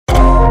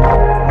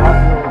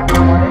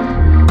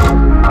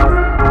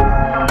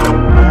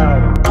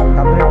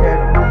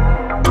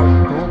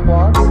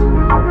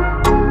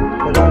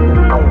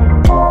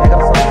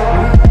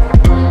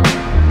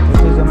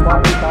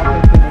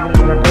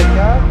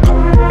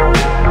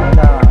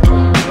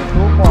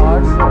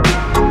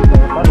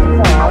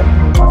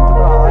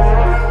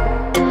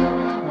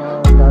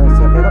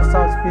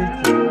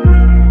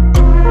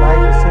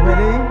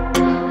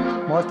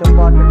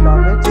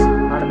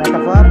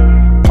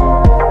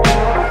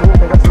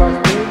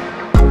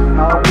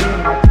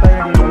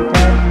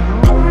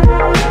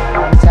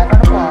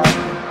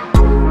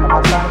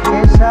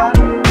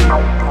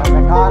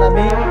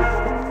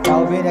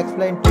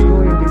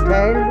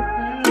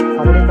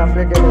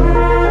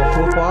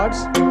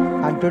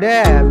And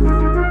today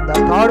the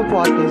third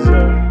part is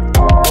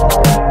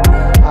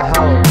I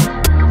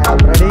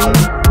have ready.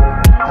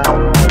 I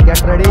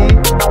get ready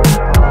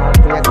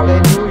to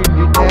explain you in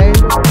detail.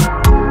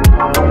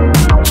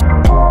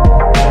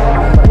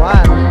 Number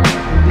one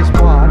in this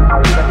part,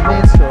 that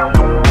means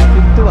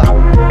fifth one.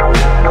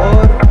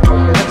 Four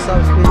figures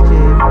of speech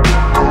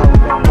I have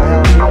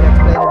been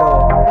explained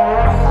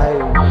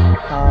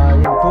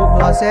in two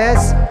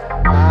classes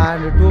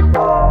and two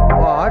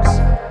parts.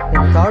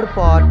 In third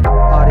part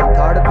or in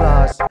third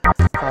class,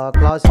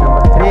 class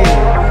number 3.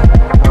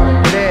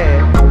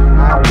 Today I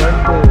am going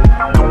to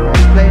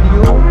explain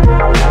you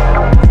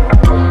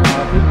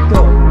fifth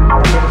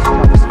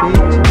figure of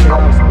speech,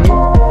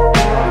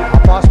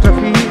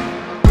 apostrophe,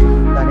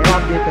 the name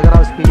of the figure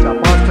of speech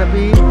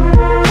apostrophe,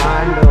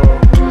 and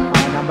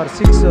number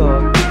 6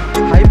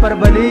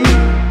 hyperbole,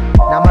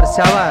 number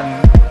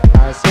 7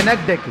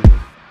 synecdoche.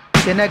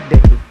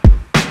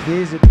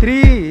 These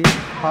 3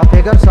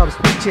 figures of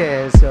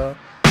speeches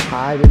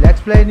I will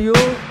explain you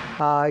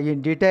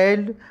in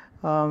detail.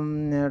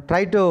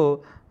 Try to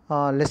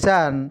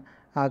listen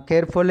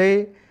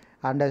carefully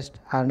and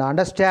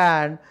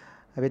understand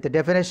with the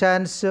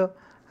definitions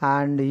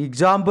and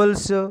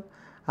examples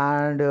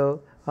and the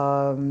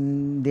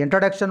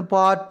introduction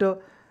part.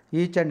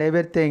 Each and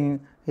everything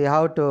you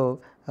have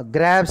to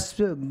grasp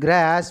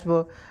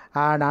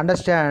and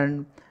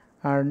understand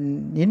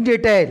in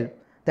detail.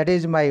 That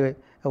is my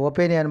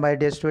opinion, my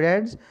dear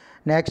students.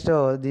 Next,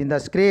 in the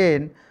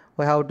screen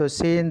we have to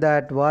see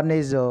that one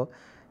is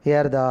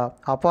here the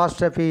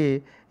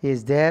apostrophe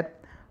is there.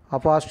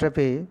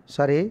 Apostrophe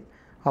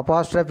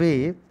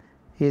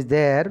is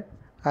there.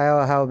 I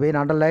have been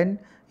underlined.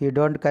 You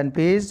don't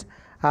confuse.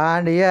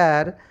 And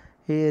here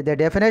the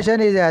definition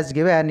is as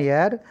given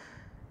here.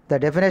 The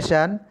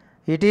definition: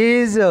 it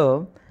is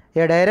a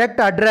direct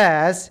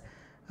address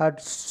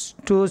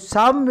to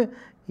some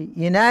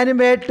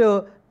inanimate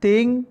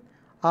thing,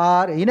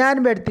 or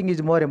inanimate thing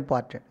is more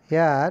important.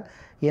 Here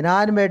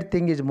inanimate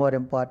thing is more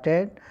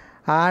important,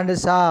 and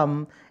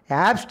some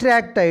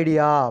abstract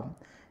idea,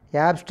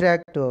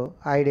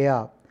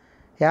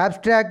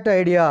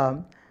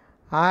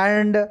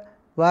 and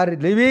were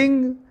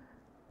living,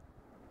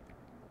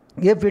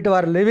 if it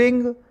were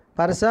living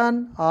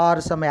person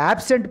or some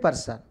absent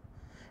person,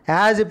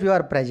 as if you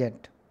are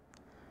present.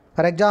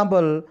 For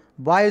example,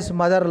 boy's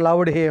mother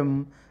loved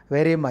him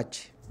very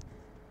much.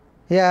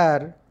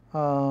 Here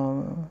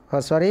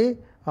okay,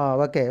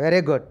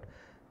 very good.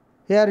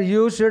 Here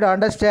you should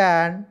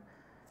understand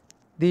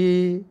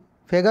the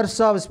figures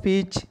of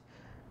speech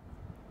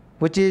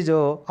which is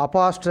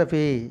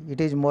apostrophe.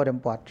 It is more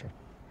important.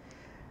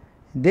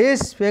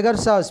 This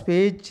figures of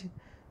speech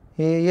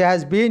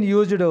has been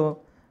used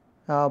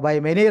by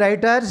many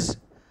writers,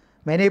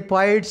 many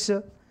poets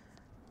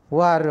who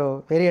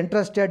are very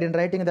interested in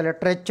writing the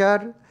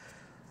literature.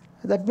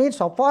 That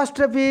means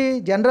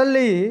apostrophe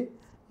generally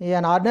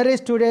an ordinary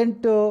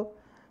student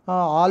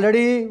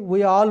already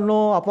we all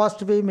know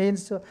apostrophe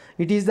means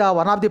it is the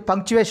one of the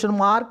punctuation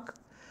mark.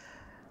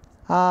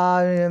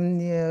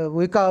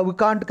 We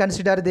can't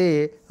consider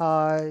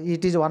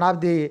it is one of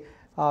the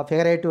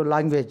figurative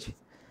language.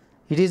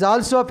 It is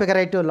also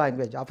figurative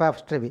language,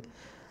 apostrophe,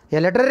 a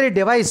literary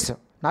device,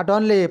 not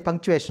only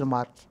punctuation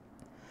mark.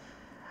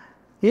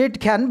 It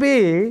can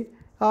be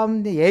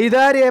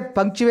either a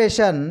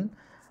punctuation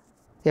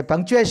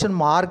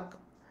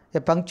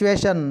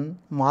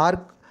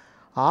mark,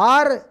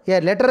 or a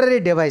literary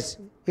device.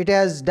 It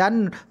has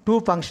done two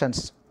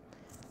functions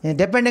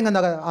depending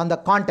on the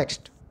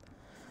context.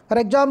 For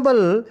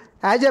example,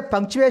 as a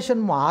punctuation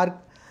mark,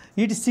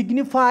 it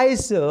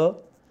signifies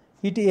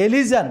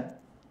elision.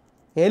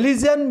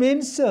 Elision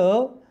means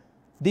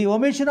the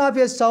omission of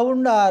a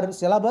sound or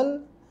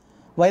syllable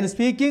while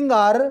speaking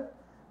or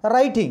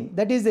writing.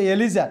 That is the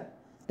elision.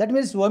 That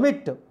means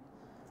omit,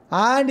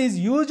 and is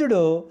used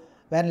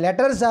when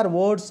letters or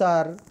words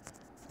are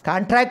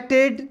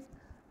contracted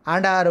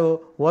and are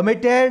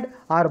omitted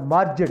or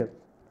merged.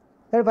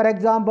 For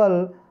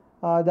example,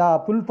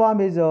 the full form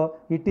is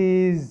it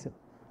is.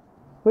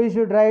 We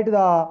should write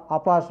the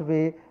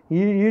apostrophe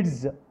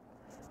ids.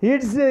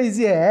 Ids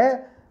is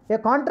a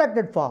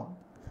contracted form.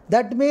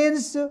 That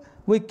means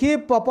we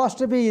keep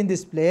apostrophe in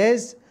this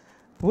place.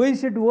 We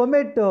should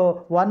omit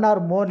one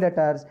or more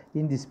letters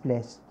in this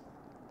place.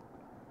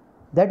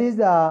 That is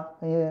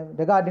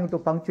regarding to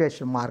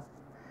punctuation mark.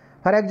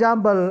 For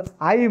example,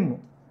 I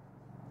am.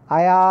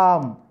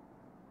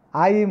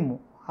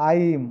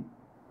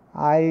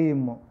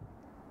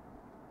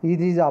 It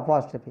is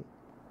apostrophe.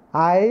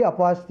 I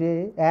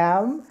apostrophe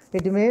am.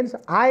 It means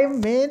I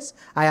means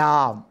I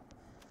am.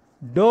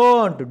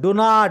 Don't, do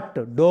not,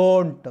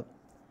 don't.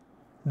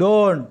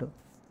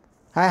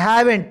 I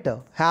haven't,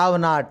 have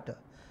not.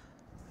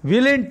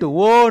 Willn't,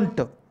 won't.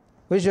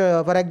 Which,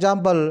 for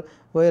example,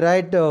 we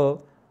write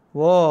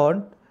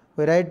won't.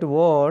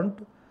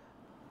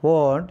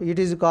 It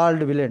is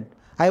called willn't.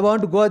 I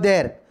won't go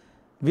there.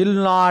 Will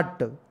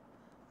not.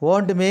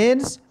 Won't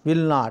means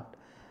will not.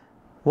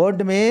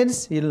 Won't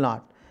means will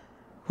not.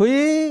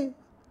 We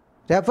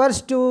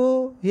refers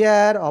to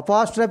here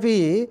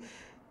apostrophe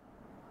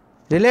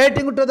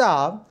relating to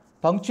the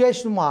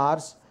punctuation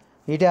marks.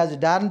 It has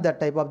done that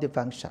type of the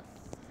function.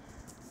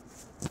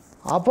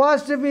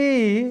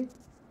 Apostrophe,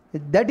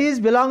 that is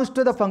belongs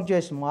to the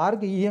punctuation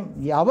mark.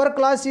 Our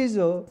class is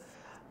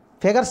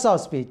figures of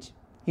speech.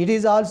 It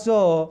is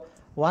also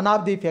one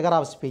of the figure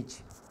of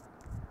speech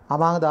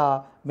among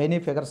the many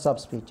figures of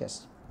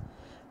speeches.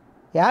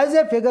 As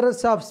a figure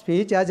of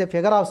speech, as a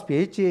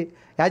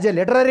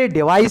literary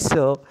device,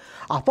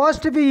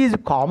 apostrophe is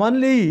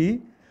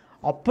commonly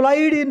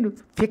applied in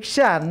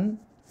fiction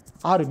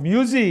or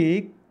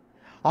music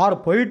or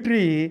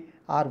poetry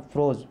or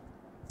prose,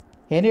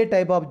 any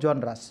type of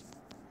genres.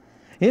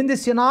 In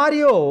this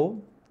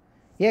scenario,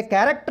 a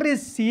character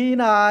is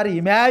seen or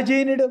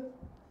imagined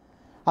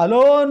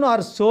alone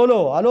or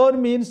solo.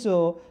 Alone means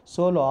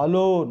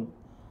solo,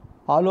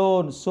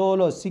 alone,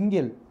 solo,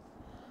 single.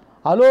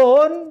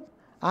 Alone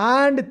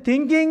and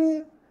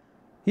thinking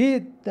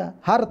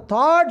her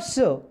thoughts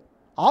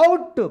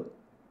out.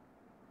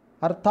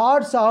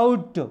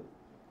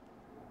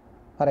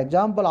 For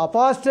example,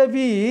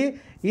 apostrophe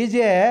is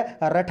a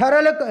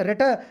rhetorical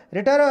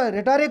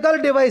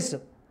device.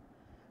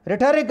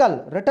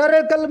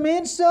 Rhetorical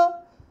means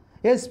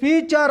a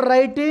speech or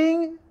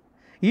writing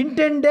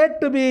intended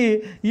to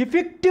be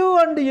effective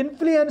and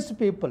influence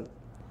people.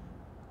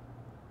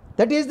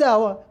 That is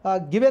the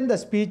given the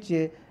speech,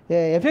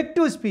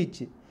 effective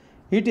speech.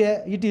 It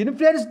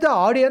influences the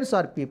audience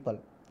or people.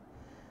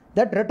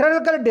 That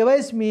rhetorical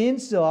device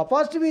means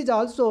apostrophe is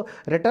also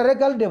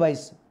rhetorical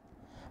device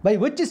by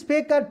which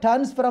speaker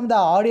turns from the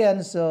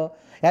audience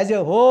as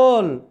a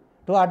whole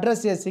to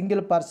address a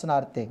single person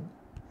or thing.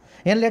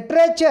 In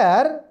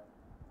literature,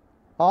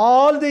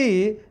 all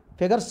the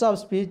figures of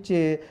speech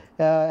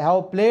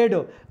have played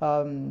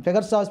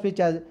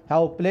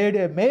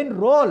a main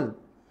role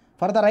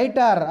for the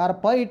writer or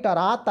poet or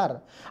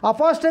author.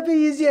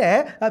 Apostrophe is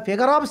a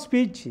figure of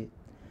speech,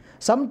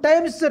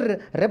 sometimes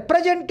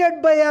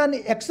represented by an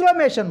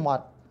exclamation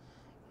mark.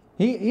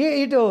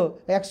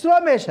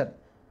 Exclamation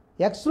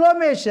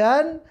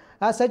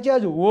such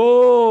as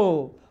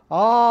oh,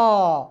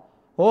 ah,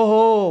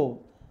 oh,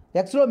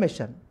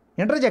 exclamation,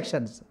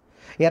 interjections.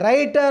 A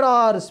writer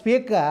or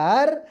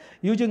speaker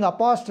using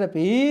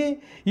apostrophe,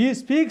 he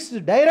speaks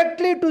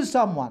directly to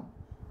someone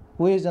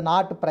who is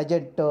not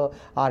present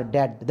or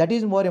dead. That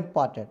is more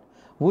important.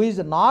 Who is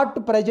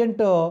not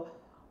present or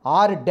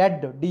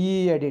dead,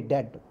 D-E-A-D,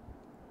 dead.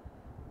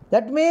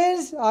 That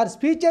means our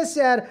speeches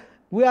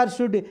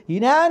should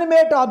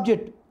inanimate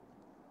object.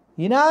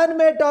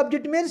 Inanimate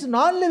object means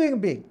non-living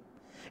being.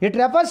 It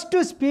refers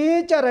to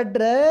speech or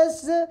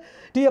address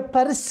to a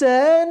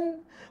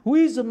person who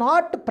is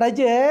not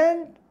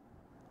present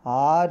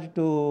or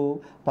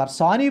to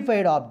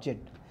personified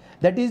object.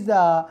 That is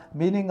the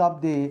meaning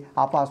of the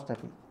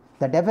apostrophe.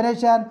 The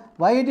definition,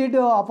 why did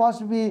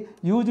apostrophe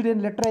used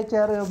in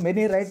literature,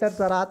 many writers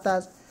or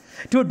authors?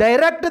 To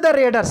direct the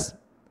readers.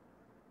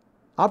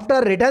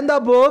 After written the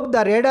book,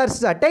 the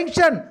reader's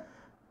attention,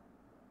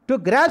 to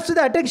grasp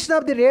the attention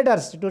of the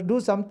readers, to do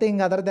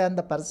something other than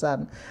the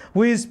person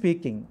who is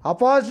speaking.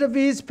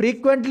 Apostrophes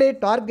frequently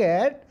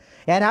target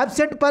an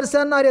absent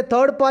person or a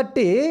third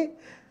party.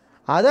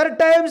 Other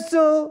times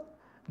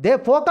they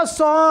focus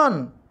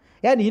on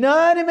an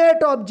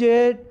inanimate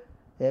object,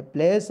 a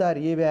place, or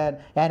even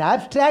an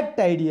abstract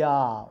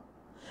idea.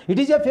 It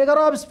is a figure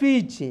of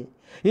speech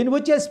in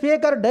which a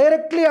speaker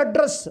directly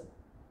addresses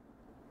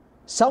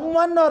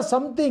someone or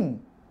something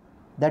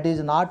that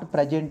is not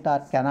present or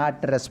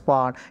cannot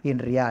respond in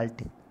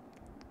reality.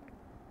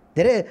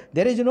 There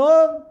is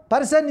no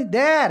person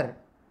there.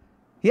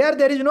 Here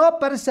there is no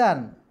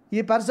person.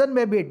 A person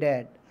may be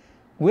dead.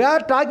 We are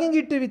talking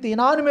it with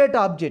inanimate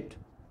object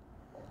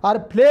or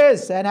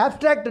place, an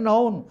abstract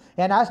noun,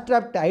 an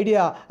abstract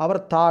idea, our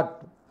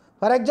thought.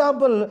 For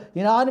example,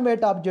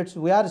 inanimate objects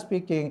we are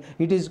speaking,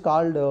 it is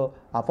called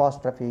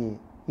apostrophe.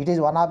 It is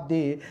one of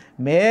the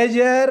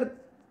major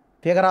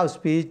figure of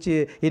speech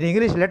in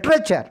English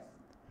literature.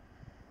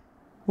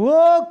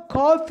 Oh,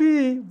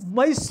 coffee,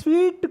 my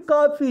sweet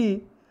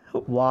coffee.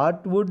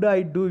 What would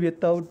I do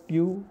without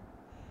you?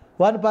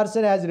 One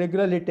person has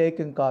regularly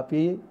taken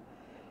coffee.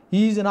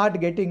 He is not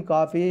getting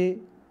coffee.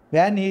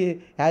 When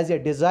he has a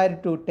desire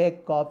to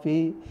take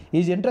coffee, he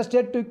is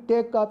interested to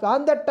take coffee.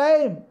 On that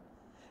time,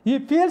 he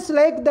feels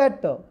like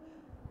that.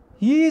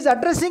 He is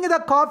addressing the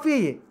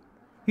coffee.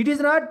 It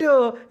is not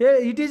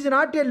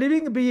a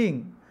living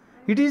being.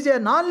 It is a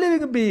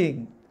non-living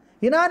being,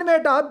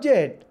 inanimate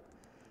object,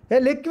 a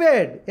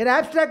liquid, an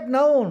abstract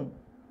noun.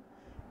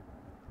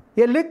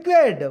 A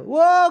liquid.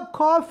 Oh,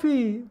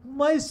 coffee,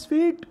 my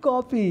sweet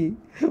coffee.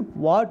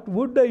 What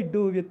would I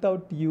do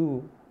without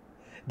you?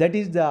 That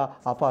is the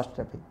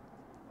apostrophe.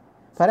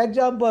 For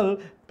example,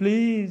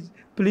 please,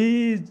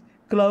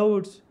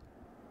 clouds.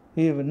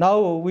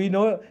 Now we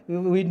know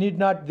we need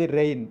not the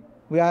rain.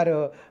 We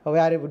are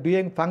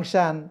doing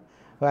function,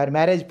 our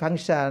marriage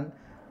function.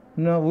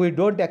 No, we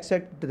don't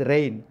accept the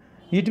rain.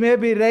 It may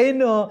be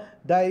rain,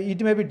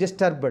 it may be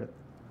disturbed.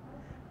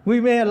 we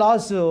may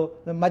lose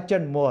much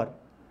and more.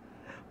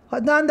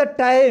 And on the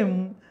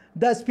time,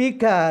 the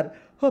speaker,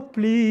 oh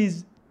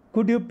please,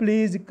 could you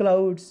please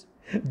clouds,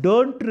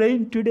 don't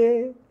rain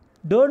today,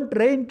 don't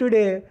rain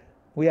today.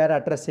 We are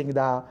addressing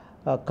the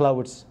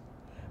clouds.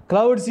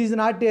 Clouds is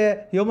not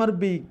a human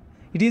being.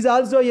 It is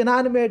also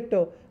inanimate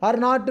or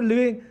not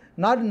living,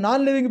 not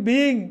non-living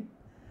being.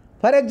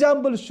 For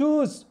example,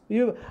 shoes. We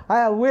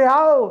have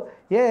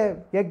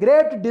a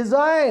great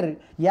desire,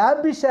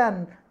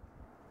 ambition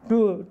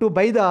to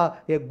buy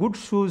a good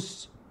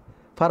shoes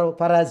for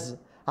us.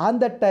 On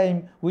that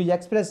time, we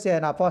express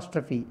an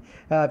apostrophe,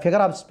 figure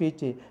of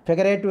speech,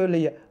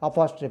 figuratively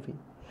apostrophe.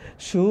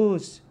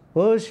 Shoes,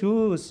 oh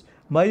shoes,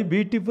 my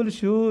beautiful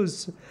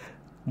shoes,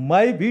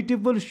 my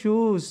beautiful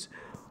shoes.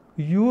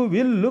 You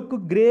will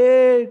look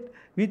great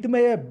with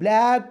my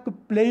black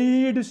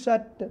plaid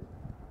shirt.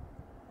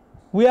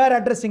 We are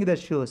addressing the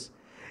shoes.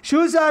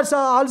 Shoes are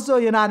also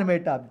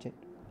inanimate object.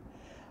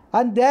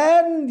 And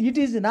then it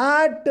is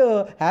not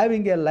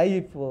having a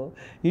life.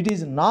 It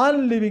is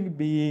non-living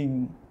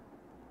being.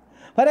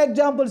 For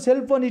example,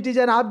 cell phone, it is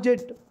an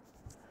object.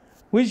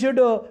 We should,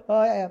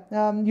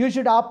 you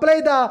should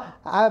apply the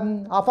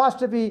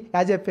apostrophe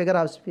as a figure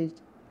of speech.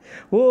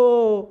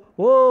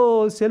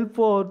 Oh, cell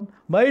phone,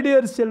 my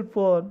dear cell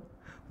phone,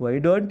 why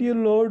don't you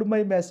load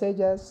my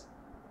messages?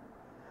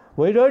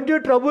 Why don't you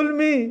trouble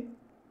me?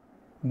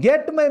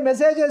 Get my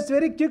messages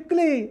very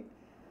quickly.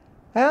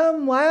 I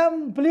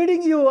am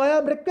pleading you, I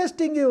am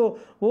requesting you.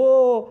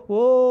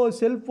 Oh,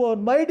 cell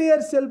phone, my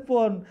dear cell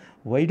phone,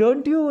 why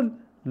don't you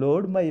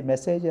load my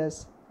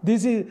messages?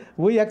 This is,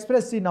 we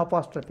express in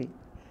apostrophe.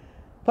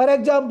 For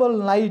example,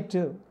 night,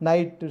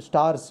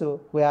 stars,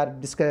 we are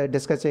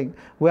discussing,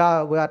 we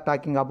are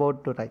talking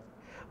about tonight.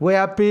 We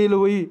appeal,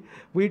 we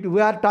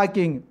are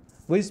talking,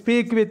 we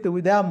speak with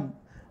them,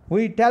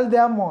 we tell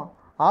them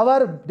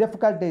our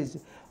difficulties.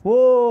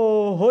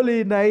 Oh,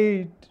 holy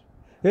night,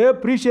 a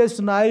precious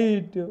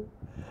night,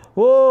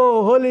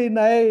 oh, holy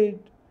night,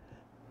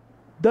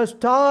 the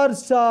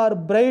stars are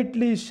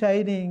brightly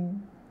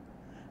shining.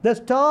 The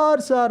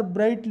stars are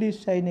brightly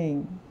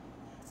shining.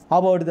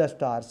 About the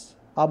stars,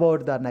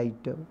 about the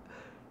night.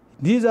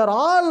 These are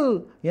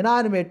all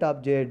inanimate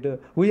objects.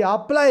 We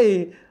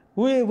apply,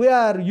 we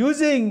are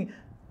using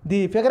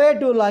the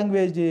figurative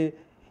language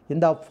in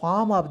the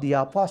form of the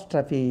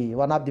apostrophe,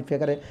 one of the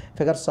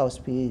figures of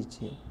speech.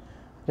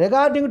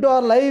 Regarding to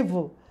our life,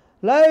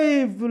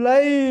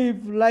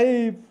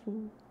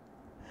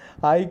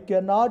 I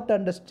cannot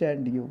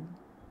understand you,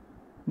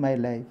 my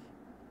life.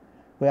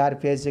 We are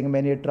facing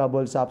many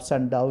troubles, ups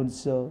and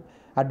downs,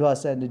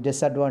 advantages and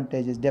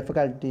disadvantages,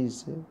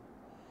 difficulties.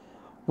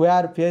 We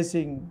are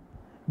facing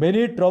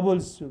many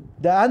troubles.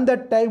 And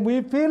that time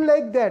we feel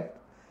like that.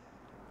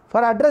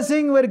 For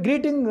addressing, we are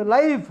greeting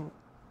life.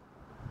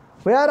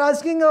 We are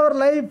asking our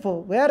life.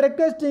 We are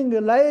requesting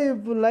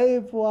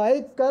life.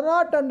 I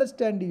cannot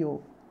understand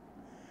you.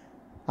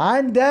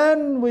 And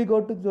then we go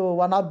to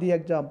one of the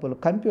example,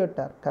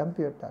 computer.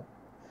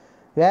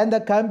 When the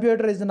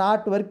computer is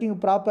not working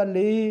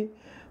properly,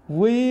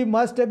 we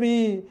must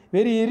be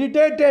very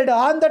irritated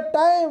on the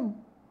time.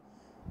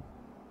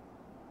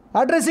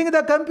 Addressing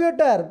the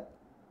computer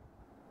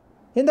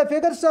in the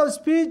figures of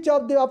speech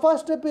of the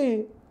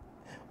apostrophe.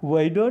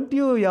 Why don't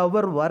you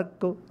ever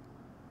work,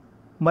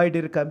 my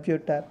dear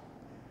computer?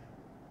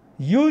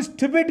 You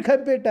stupid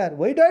computer,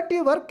 why don't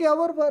you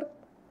ever work?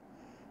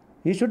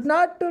 You should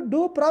not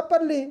do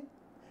properly.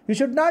 You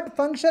should not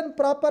function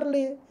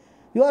properly.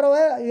 You are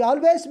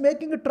always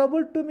making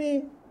trouble to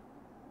me.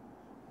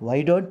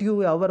 Why don't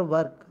you ever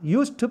work?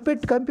 You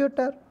stupid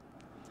computer.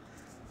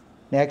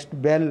 Next,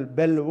 bell,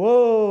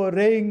 oh,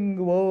 ring,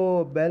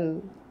 oh,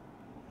 bell.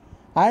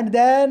 And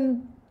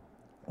then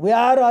we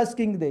are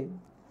asking the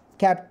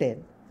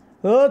captain.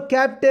 Oh,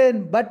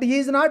 captain, but he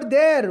is not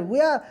there. We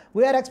are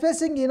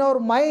expressing in our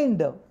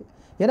mind,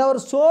 in our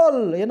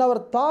soul, in our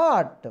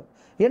thought,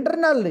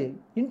 internally,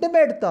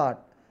 intimate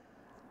thought,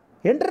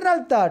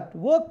 internal thought.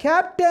 Oh,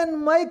 captain,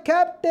 my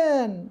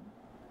captain.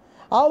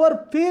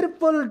 Our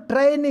fearful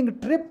training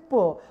trip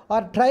or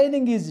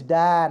training is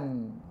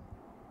done.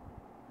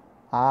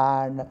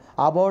 And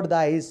about the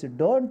eyes,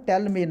 don't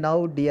tell me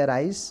now, dear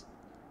eyes.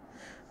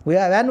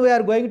 When we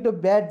are going to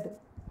bed,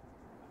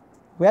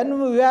 when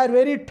we are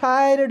very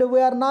tired, we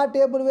are not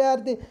able, we are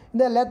in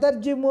the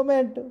lethargy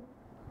moment.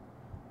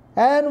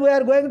 And we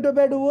are going to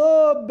bed,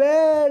 oh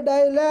bed,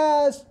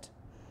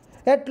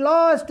 at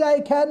last I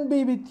can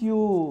be with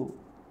you.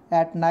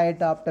 At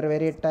night after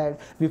very tired,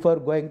 before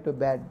going to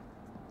bed.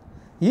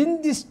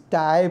 In this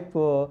type,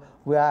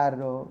 we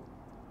are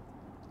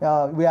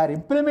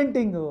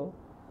implementing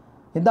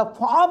in the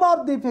form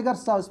of the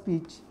figures of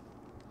speech.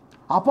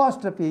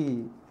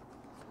 Apostrophe.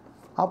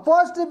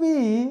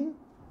 Apostrophe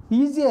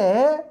is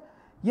a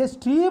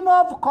stream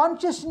of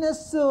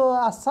consciousness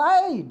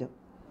aside,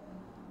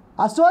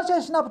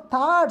 association of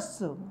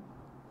thoughts,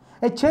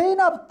 a chain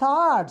of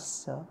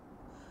thoughts,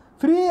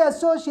 free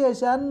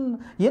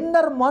association,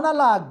 inner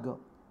monologue.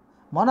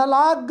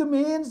 Monologue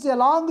means a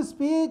long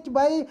speech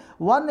by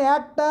one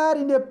actor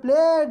in a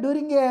play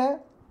during a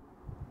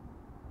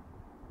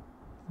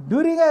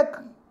during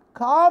a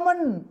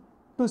common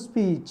to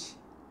speech,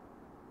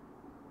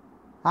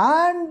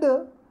 and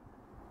a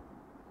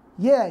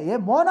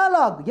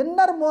monologue,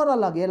 inner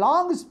monologue, a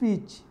long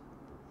speech,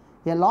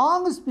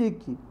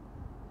 speaking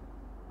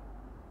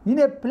in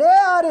a play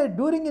or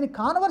during in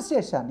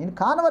conversation.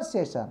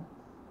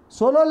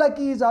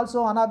 Sololoquy is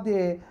also one of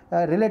the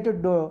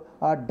related to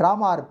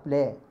drama or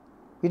play.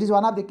 It is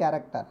one of the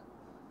character.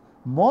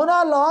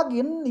 Monologue,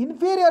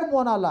 inferior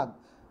monologue,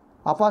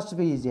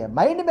 apostrophe is a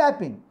mind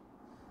mapping.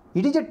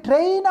 It is a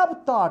train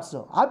of thoughts,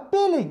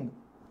 appealing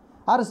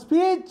or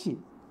speech.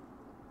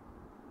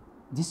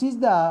 This is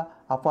the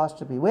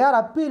apostrophe. We are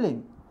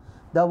appealing.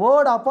 The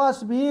word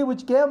apostrophe,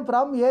 which came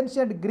from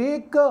ancient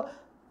Greek,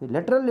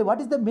 literally,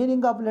 what is the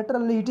meaning of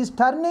literally? It is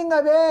turning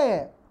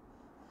away.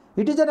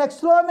 It is an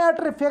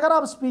exclamatory figure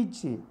of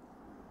speech.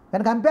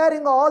 When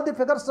comparing all the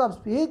figures of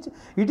speech,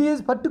 it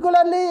is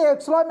particularly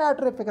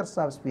exclamatory figures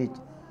of speech.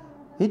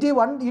 It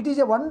is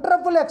a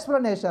wonderful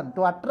explanation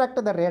to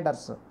attract the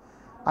reader's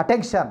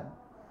attention,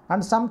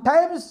 and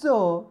sometimes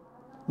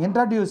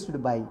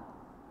introduced by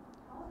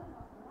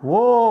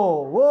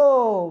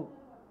oh.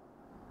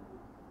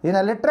 In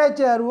a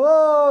literature,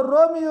 oh,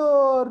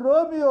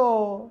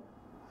 Romeo,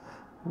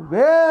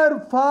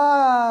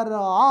 wherefore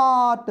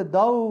art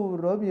thou,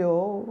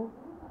 Romeo?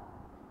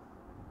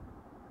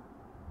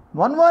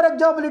 One more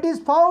example, it is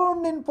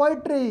found in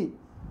poetry.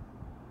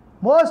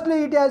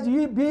 Mostly it has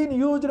been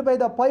used by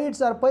the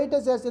poets or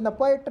poetesses in the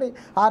poetry,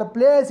 or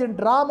plays in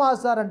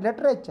dramas or in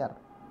literature.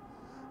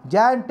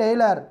 John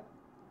Taylor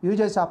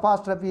uses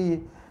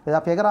apostrophe,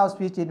 the figure of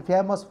speech, in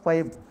famous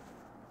poem.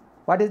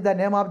 What is the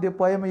name of the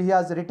poem he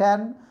has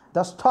written?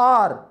 The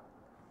Star.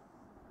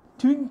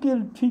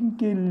 Twinkle,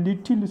 twinkle,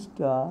 little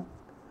star,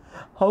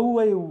 how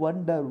I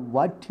wonder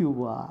what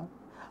you are,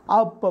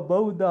 up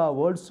above the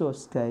also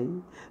sky,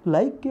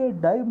 like a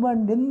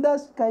diamond in the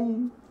sky.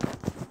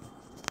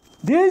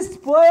 This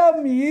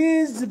poem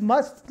is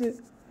must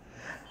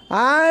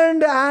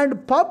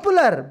and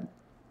popular.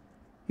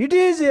 It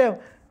is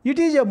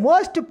a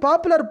most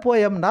popular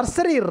poem,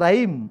 nursery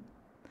rhyme,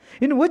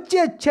 in which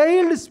a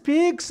child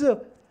speaks.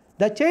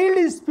 The child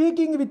is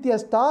speaking with a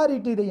star.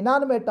 It is the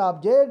inanimate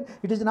object.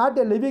 It is not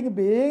a living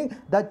being.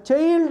 The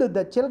child,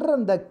 the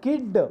children, the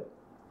kid,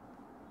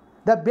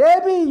 the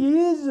baby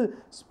is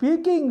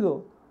speaking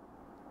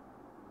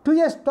to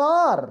a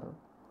star,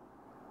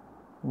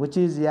 which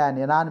is an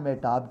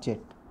inanimate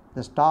object.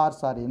 The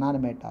stars are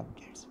inanimate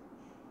objects.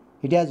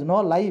 It has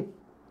no life.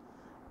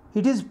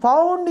 It is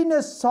found in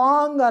a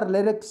song or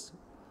lyrics.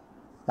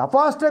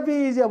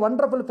 Apostrophe is a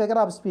wonderful figure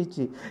of speech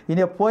in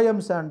a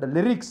poems and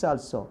lyrics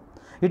also.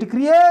 It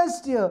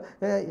creates a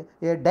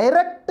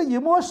direct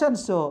emotion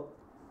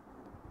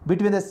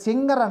between the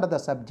singer and the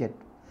subject.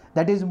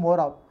 That is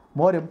more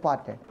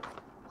important.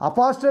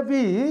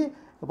 Apostrophe,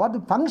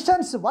 what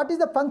functions? What is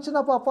the function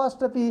of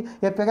apostrophe?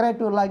 A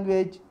figurative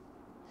language.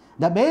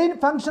 The main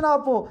function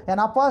of an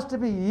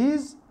apostrophe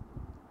is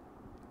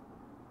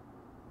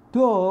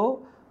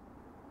to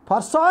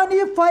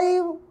personify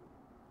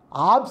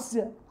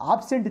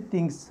absent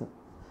things,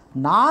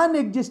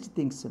 non-existent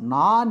things.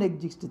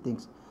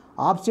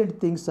 Absent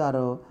things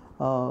are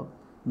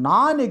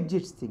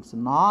non-existent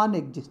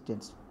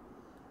things.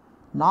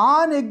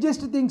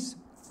 Non-existent things.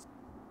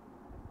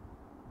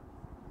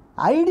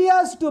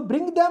 Ideas, to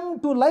bring them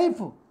to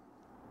life.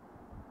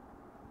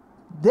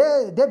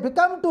 They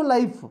become to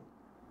life.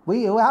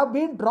 We have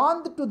been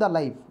drawn to the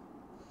life.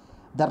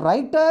 The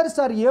writers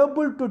are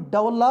able to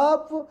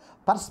develop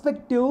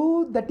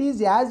perspective that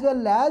is as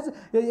well as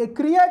a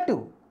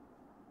creative,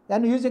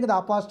 and using the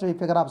apostrophe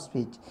figure of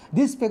speech.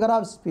 This figure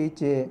of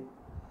speech is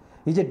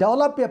to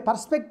develop a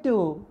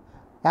perspective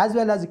as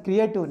well as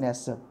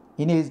creativeness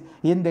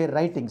in their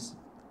writings.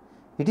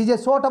 It is a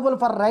suitable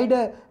for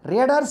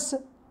readers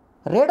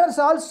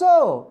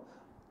also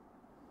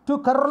to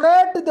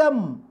correlate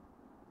them.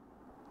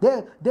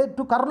 They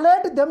to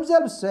correlate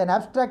themselves and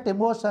abstract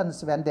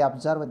emotions when they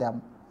observe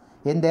them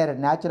in their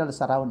natural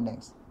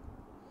surroundings.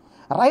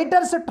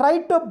 Writers try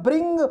to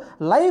bring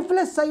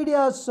lifeless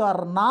ideas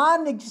or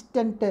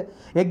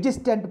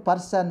existent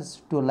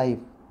persons to life.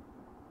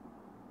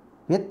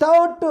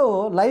 Without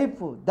life,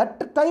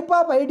 that type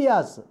of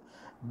ideas,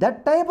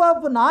 that type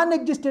of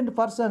non-existent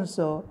persons,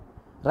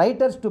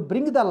 writers to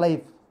bring the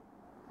life.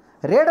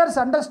 Readers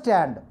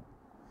understand.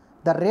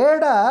 The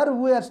reader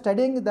who are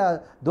studying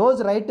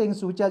those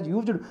writings which has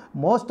used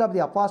most of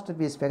the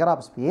apostrophes, figure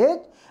of speech,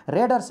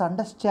 readers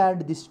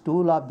understand this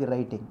tool of the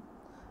writing.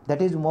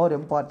 That is more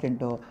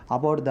important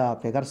about the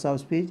figures of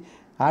speech.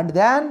 And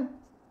then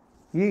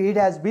it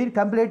has been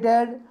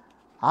completed.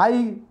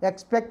 I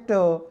expect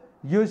you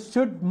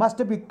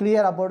must be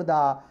clear about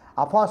the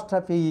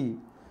apostrophe.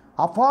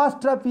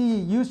 Apostrophe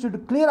you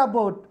should clear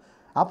about.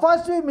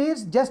 Apostrophe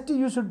means just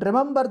you should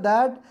remember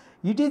that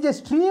it is a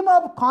stream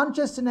of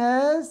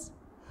consciousness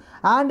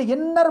and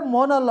inner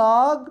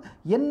monologue,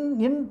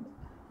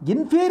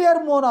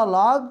 inferior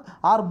monologue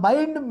or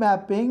mind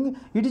mapping.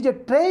 It is a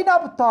train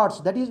of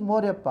thoughts. That is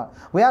more important.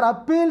 We are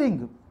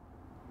appealing.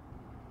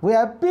 We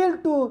appeal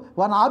to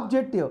one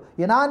objective,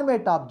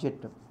 inanimate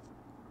object.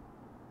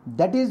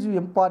 That is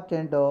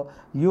important.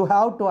 You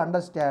have to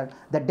understand.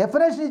 The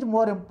definition is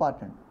more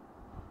important.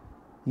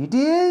 It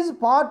is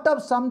part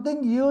of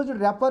something used,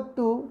 referred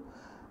to.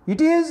 It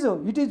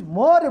is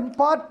more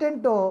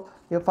important for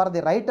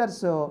the writers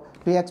to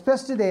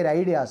express their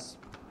ideas.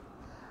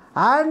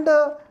 And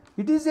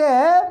it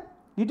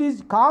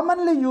is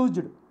commonly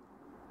used.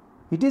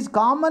 It is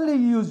commonly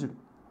used.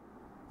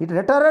 It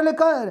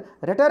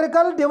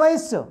rhetorical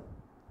device.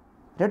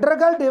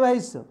 Rhetorical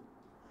device.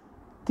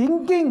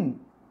 Thinking.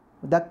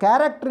 The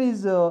character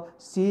is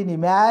seen,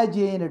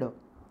 imagined.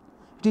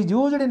 It is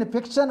used in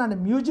fiction and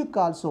music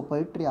also,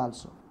 poetry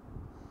also.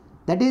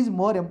 That is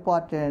more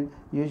important.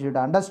 You should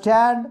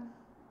understand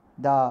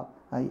the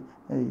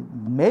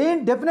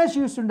main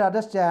definition you should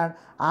understand,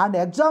 and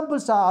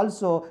examples are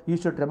also you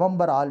should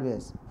remember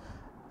always.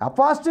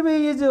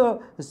 Apostrophe is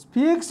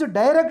speaks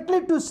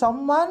directly to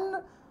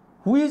someone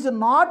who is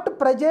not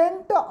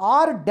present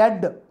or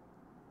dead,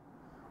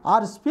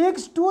 or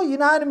speaks to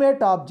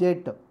inanimate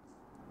object.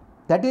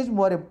 That is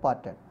more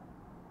important.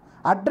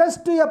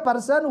 Addressed to a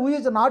person who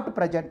is not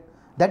present.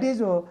 That is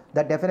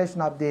the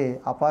definition of the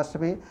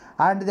apostrophe.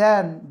 And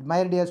then,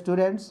 my dear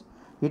students,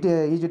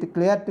 is it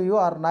clear to you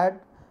or not?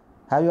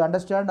 Have you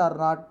understand or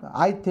not?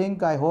 I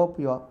hope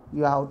you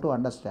have to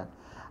understand.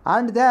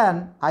 And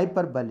then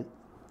hyperbole.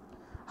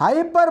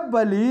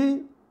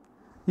 Hyperbole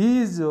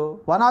is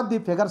one of the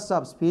figures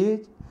of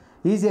speech.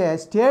 Is a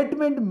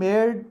statement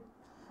made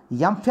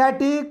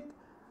emphatic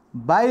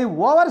by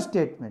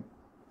overstatement.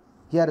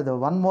 Here the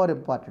one more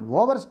important,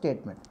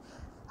 overstatement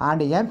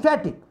and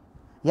emphatic.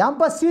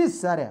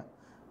 Emphasis,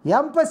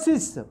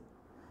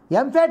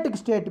 emphatic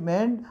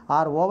statement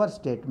or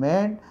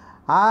overstatement.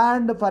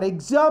 And for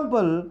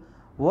example,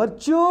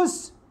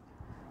 virtues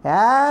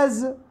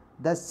as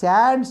the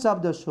sands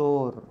of the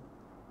shore.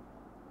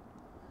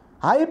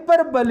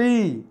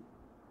 Hyperbole,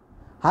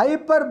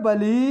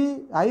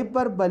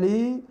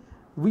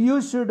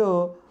 you should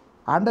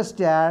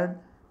understand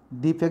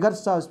the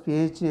figures of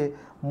speech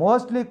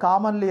mostly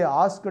commonly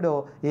asked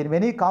in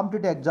many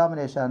competitive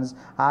examinations,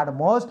 and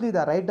mostly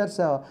the writers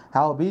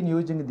have been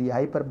using the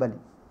hyperbole.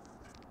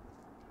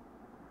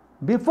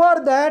 Before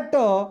that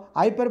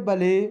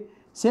hyperbole,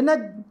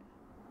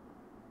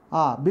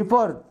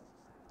 before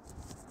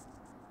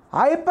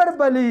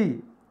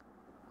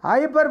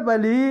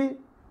hyperbole,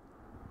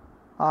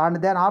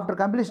 and then after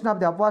completion of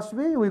the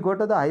apostrophe, we go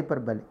to the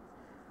hyperbole.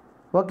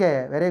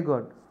 Okay, very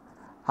good.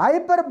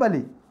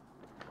 Hyperbole,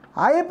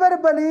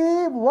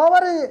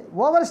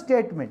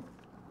 overstatement.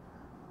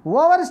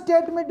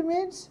 Overstatement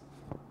means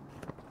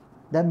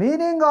the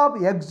meaning of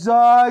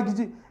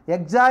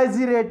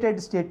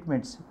exaggerated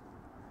statements.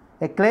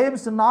 A claim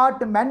is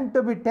not meant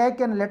to be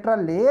taken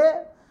literally.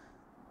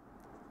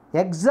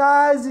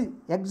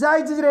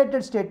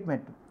 Exaggerated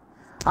statement.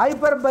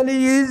 Hyperbole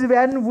is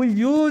when we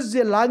use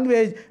a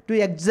language to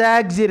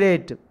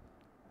exaggerate.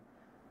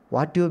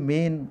 What do you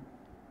mean?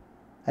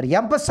 Or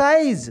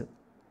emphasize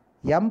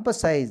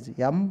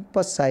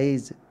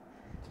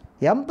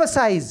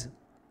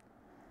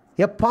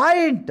a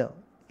point.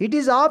 It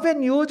is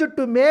often used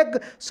to make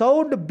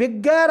sound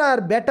bigger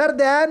or better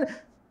than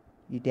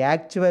it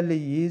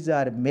actually is,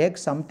 or make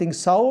something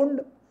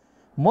sound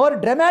more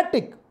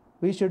dramatic.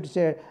 We should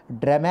say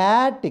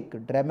dramatic.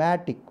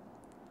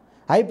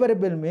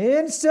 Hyperbole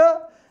means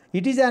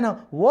it is an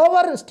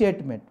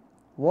overstatement.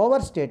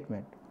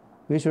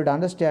 We should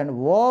understand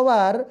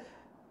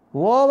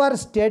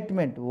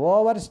overstatement.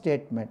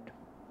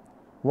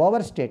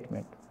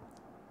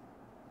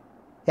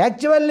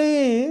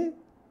 Actually,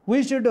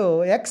 we should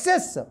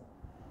excess.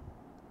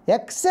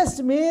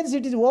 Excess means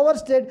it is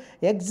overstated,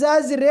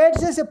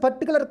 exaggerates a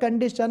particular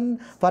condition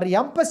for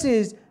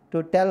emphasis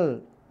to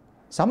tell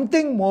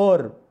something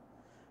more,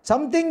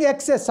 something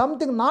excess,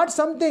 something not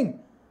something.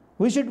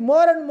 We should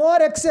more and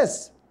more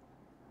excess.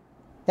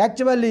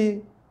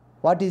 Actually,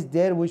 what is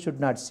there we should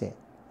not say.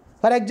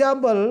 For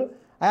example,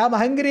 I am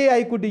hungry,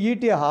 I could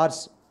eat a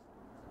horse.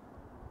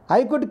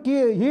 I could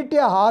eat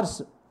a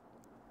horse.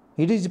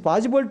 It is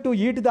possible to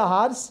eat the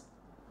horse.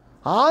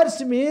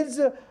 Horse means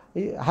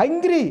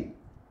hungry.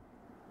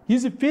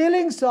 His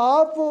feelings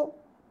of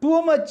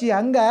too much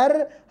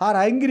hunger or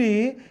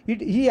hungry,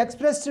 he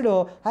expressed,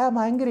 I am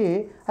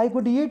hungry, I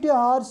could eat a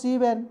horse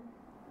even.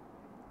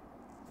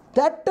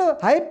 That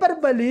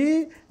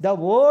hyperbole, the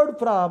word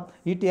from,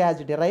 it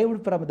has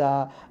derived from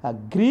the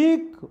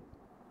Greek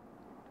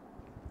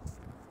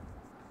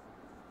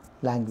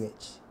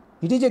language.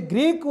 It is a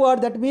Greek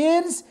word that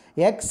means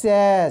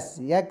excess.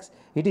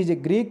 It is a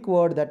Greek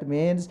word that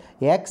means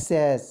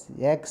excess,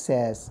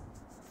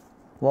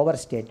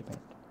 overstatement.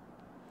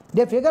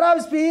 The figure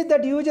of speech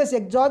that uses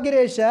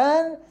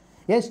exaggeration,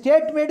 a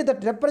statement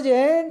that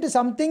represents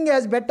something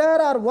as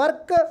better or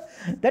work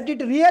that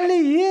it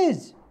really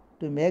is,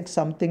 to make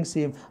something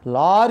seem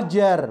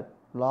larger.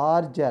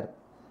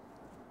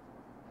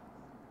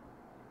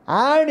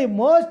 And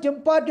most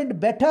important,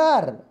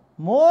 better,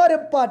 more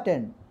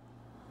important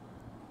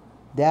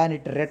than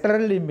it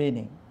literally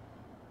meaning.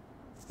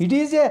 It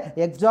is a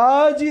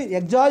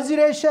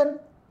exaggeration.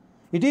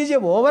 It is a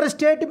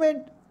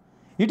overstatement.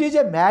 It is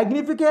a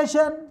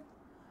magnification.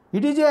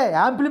 It is a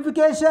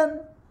amplification.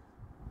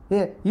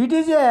 It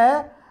is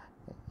a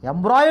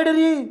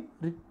embroidery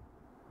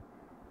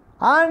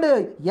and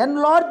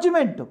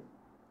enlargement,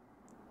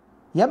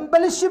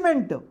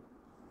 embellishment.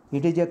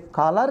 It is a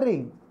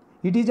coloring.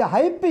 It is a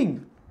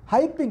hyping.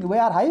 Hyping. We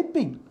are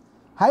hyping.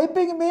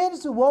 Hyping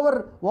means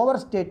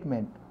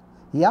overstatement,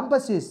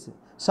 emphasis,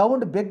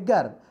 sound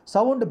bigger,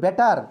 sound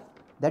better.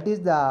 That is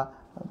the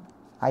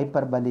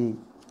hyperbole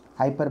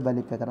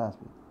figure of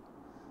speech.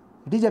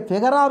 It is a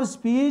figure of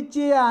speech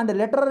and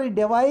literary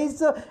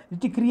device.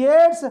 It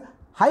creates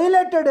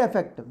highlighted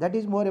effect. That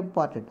is more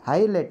important.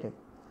 Highlighted.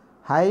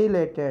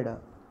 Highlighted.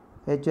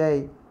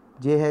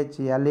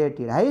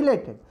 H-I-G-H-L-A-T.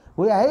 Highlighted.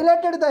 We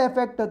highlighted the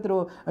effect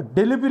through a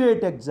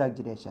deliberate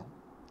exaggeration.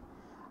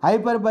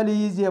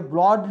 Hyperbole is a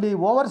broadly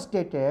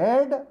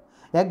overstated,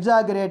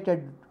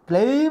 exaggerated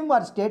claim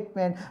or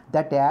statement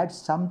that adds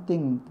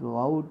something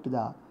throughout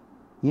the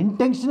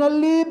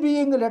intentionally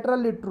being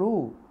literally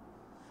true.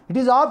 It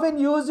is often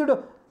used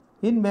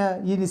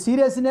in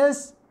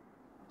seriousness.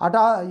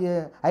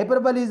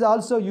 Hyperbole is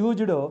also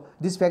used,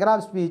 this figure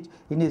of speech,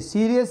 in a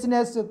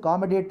seriousness,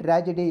 comedy,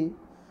 tragedy,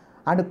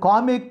 and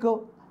comic,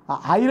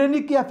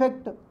 ironic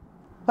effect.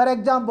 For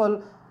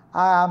example,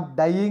 I am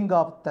dying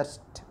of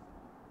thirst.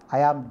 I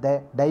am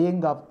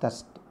dying of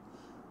thirst.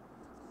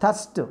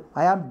 Thirst.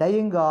 I am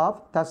dying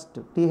of thirst.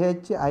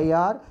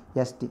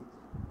 T-H-I-R-S-T.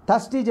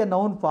 Thirst is a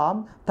noun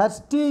form.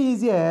 Thirsty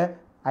is a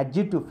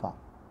adjective form.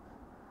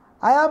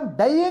 I am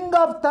dying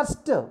of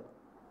thirst.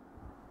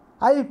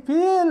 I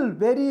feel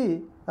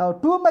very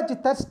too much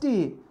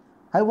thirsty.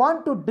 I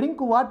want to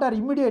drink water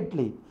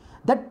immediately.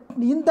 That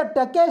in that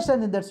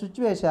occasion, in that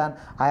situation,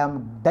 I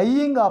am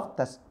dying of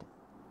thirst.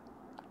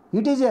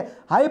 It is a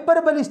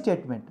hyperbole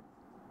statement.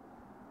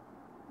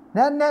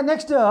 Then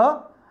next,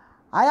 I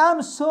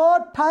am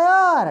so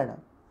tired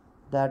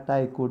that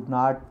I could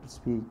not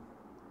speak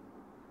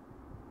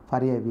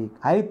for a week.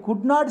 I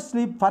could not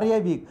sleep for a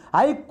week.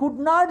 I could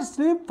not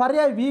sleep for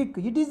a week.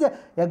 It is an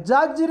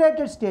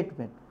exaggerated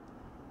statement.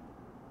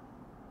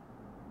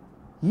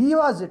 He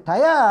was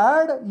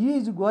tired. He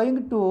is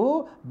going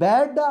to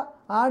bed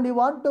and he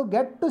want to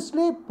get to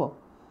sleep.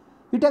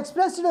 It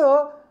expressed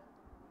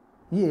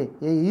any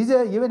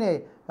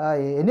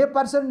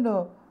person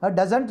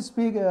doesn't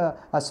sleep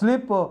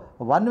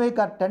 1 week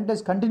or 10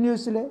 days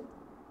continuously.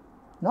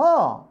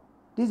 No,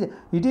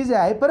 it is a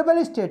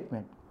hyperbole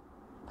statement.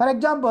 For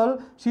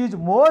example, she is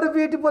more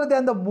beautiful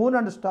than the moon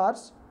and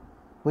stars.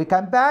 We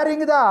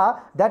comparing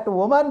that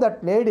woman,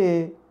 that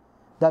lady,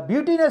 the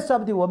beautiness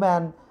of the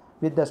woman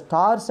with the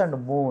stars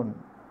and moon.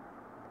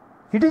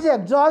 It is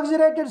an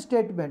exaggerated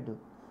statement,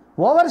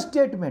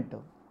 overstatement.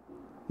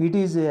 It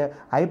is a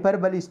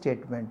hyperbole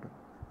statement.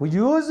 We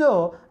use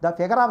the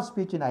figure of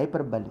speech in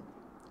hyperbole.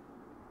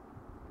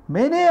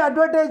 Many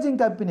advertising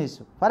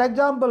companies, for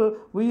example,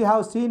 we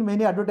have seen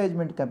many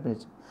advertisement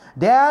companies,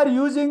 they are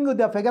using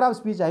the figure of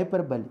speech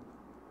hyperbole.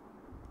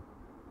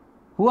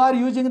 Who are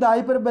using the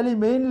hyperbole?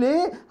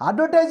 Mainly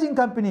advertising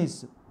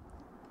companies.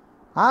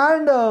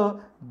 And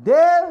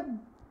their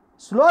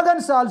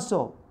slogans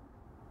also,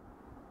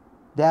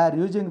 they are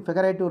using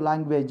figurative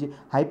language,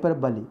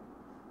 hyperbole.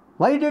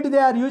 Why did they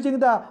are using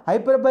the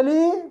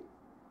hyperbole?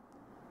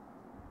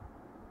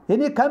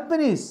 Any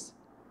companies,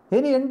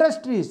 any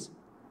industries,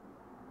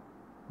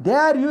 they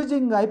are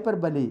using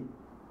hyperbole.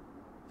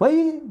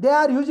 Why they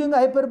are using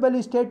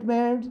hyperbole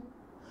statements?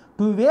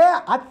 To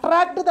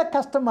attract the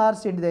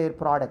customers in their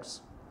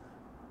products.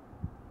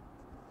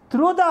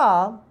 Through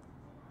the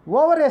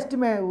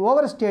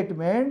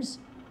overstatements,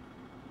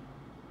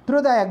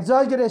 through the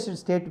exaggeration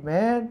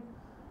statement,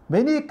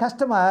 many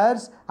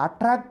customers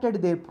attracted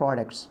their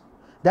products.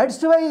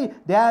 That's why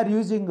they are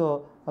using,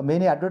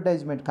 many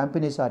advertisement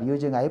companies are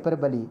using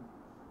hyperbole,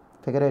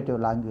 figurative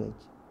language.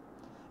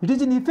 It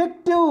is an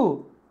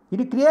effective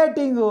in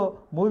creating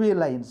movie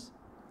lines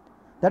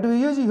that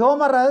we use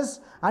humorous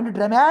and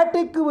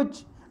dramatic,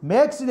 which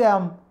makes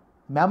them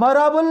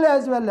memorable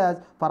as well as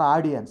for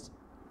audience.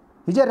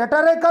 It is a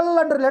rhetorical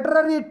and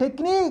literary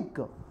technique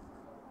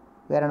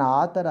where an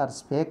author or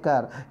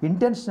speaker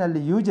intentionally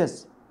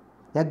uses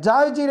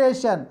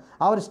exaggeration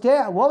or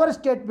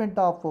overstatement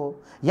of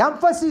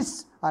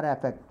emphasis or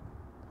effect.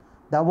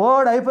 The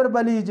word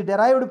hyperbole is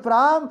derived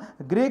from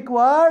Greek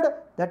word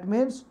that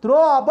means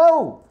throw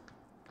above.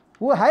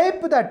 We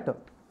hype that.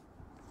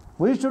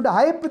 We should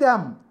hype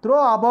them,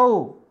 throw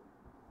above.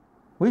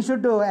 We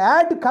should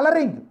add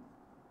coloring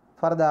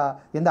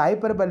in the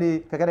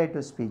hyperbole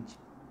figurative speech.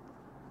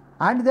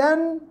 And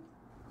then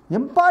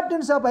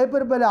importance of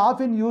hyperbole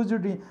often used.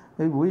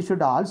 We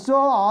should also,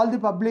 all the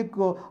public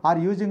are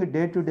using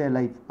day-to-day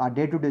life or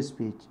day-to-day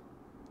speech.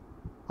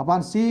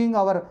 Upon seeing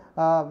our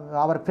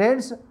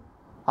friends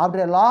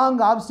after a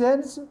long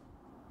absence,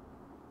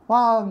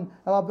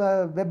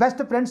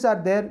 best friends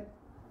are there.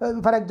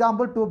 For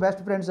example, two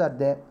best friends are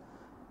there.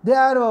 They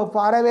are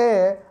far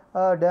away,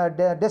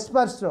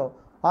 dispersed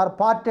or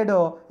parted.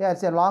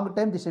 Yes, a long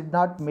time they should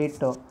not meet.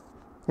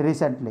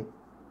 recently.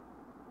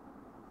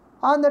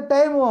 On the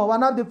time,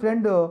 one of the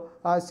friend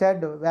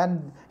said,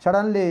 when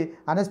suddenly,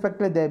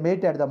 unexpectedly they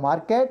met at the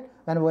market,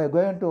 when we were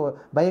going to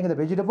buying the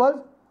vegetables,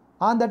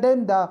 on the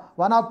time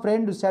one of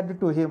friend said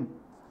to him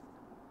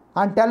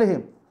and tell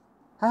him,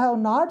 I have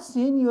not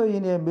seen you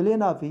in a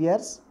million of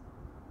years.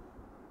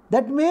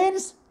 That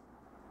means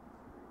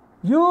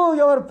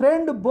your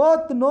friend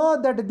both know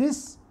that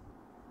this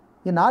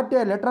is not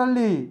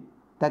literally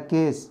the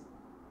case.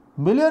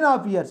 Million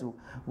of years.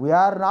 We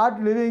are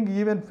not living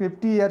even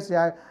 50 years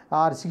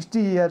or 60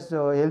 years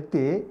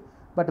healthy,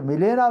 but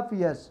million of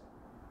years.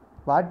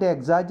 What an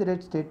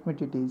exaggerated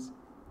statement it is.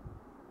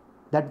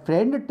 That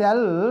friend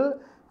tell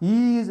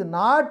he is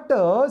not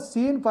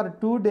seen for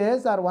 2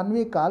 days or 1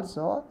 week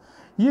also.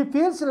 He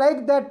feels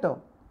like that.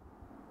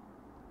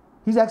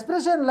 His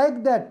expression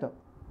like that.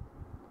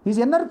 His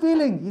inner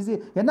feeling, his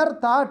inner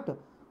thought.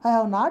 I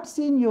have not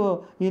seen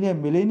you in a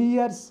million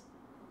years.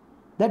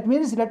 That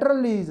means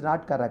literally is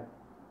not correct.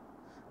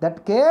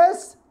 That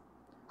case,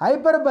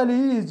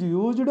 hyperbole is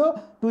used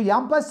to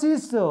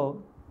emphasize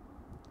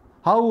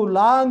how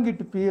long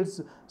it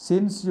feels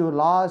since you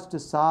last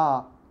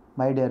saw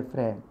my dear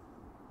friend.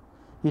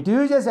 It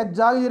uses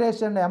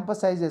exaggeration to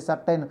emphasize a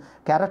certain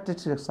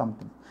characteristic of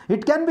something.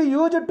 It can be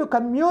used to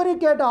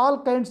communicate all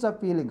kinds of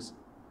feelings,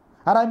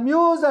 or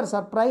amuse or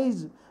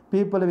surprise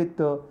people with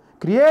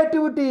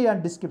creativity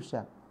and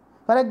description.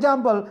 For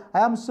example, I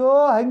am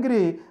so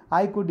hungry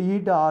I could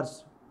eat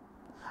hours.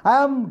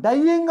 I am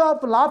dying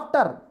of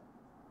laughter.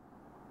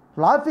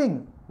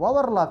 Laughing,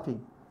 over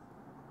laughing.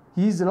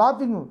 He is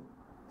laughing.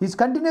 He is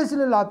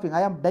continuously laughing.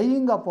 I am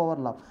dying of over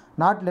laugh.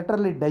 Not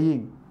literally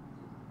dying.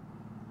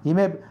 He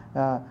may,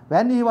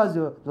 when he was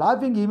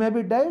laughing, he may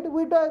be died.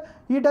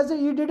 He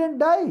didn't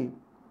die.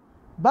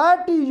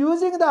 But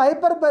using the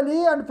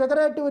hyperbole and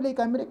figuratively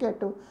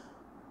communicate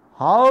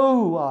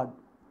how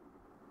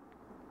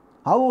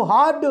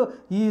hard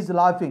he is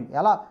laughing.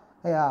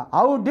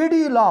 How did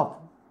he laugh?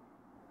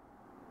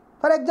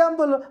 For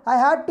example, I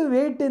had to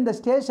wait in the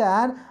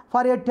station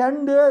for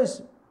 10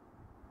 days.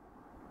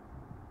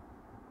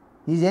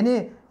 Is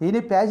any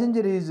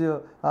passenger is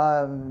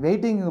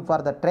waiting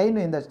for the train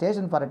in the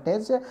station for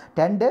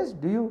 10 days?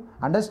 Do you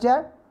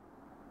understand?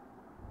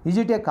 Is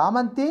it a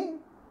common thing?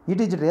 It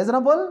is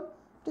reasonable?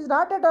 It is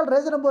not at all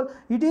reasonable.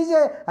 It is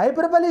a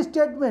hyperbole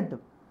statement.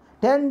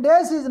 10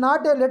 days is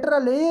not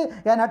literally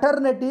an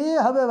eternity.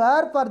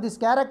 However, for this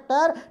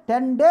character,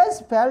 10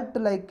 days felt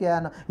like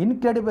an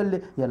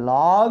incredibly a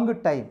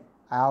long time.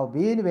 I have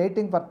been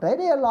waiting for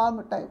a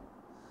long time.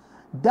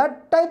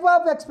 That type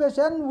of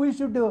expression we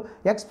should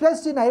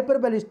express in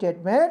hyperbole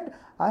statement.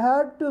 I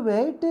had to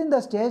wait in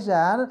the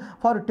station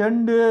for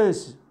 10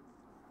 days.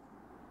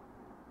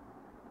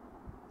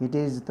 It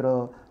is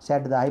through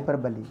said the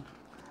hyperbole.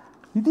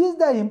 It is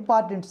the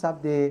importance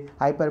of the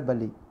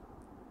hyperbole.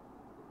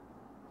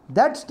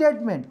 That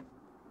statement,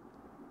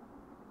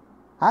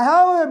 I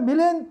have a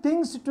million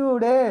things to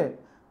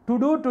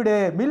do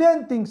today,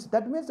 million things.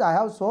 That means I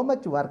have so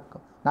much work,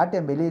 not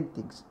a million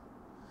things.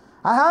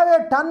 I have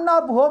a ton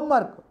of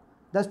homework.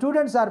 The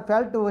students are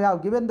felt to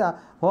have given the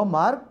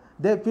homework.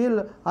 They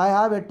feel I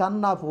have a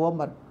ton of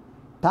homework.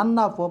 Ton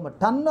of homework.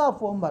 Ton of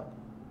homework.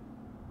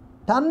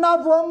 Ton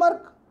of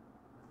homework.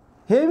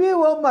 Heavy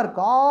homework.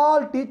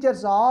 All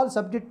teachers, all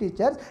subject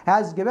teachers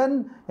has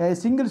given a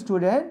single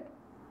student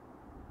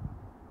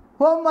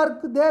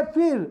homework. They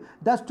feel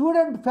the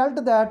student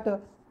felt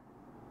that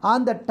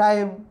on the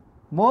time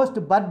most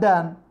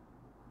burden.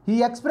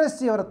 He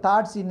expressed your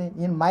thoughts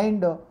in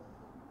mind.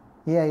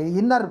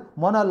 Inner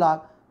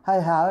monologue. I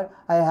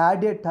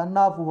had a ton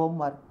of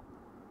homework.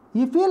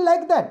 You feel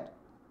like that.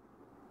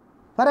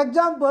 For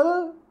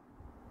example,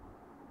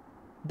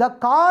 the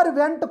car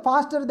went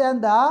faster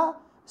than the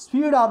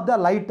speed of the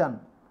light.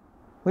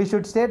 We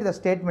should state the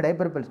statement,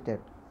 hyperbole state.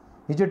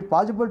 Is it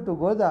possible to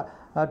go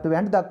to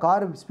went the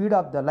car speed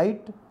of the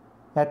light?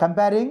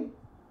 Comparing,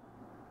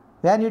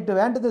 when it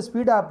went the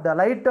speed of the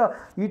light,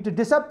 it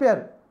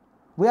disappear.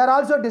 We are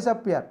also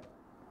disappear.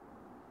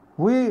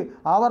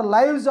 Our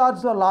lives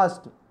also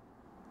lost.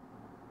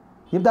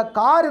 If the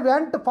car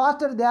went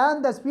faster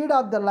than the speed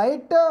of the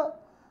light,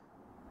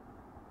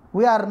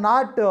 we are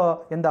not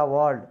in the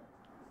world.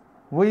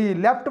 We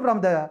left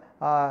from the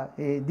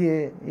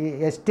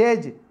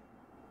stage.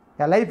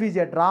 A life is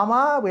a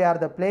drama. We are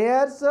the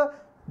players.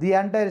 The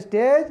entire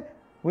stage.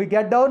 We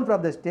get down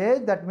from the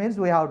stage. That means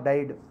we have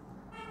died.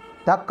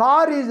 The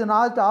car is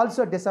not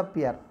also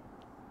disappear.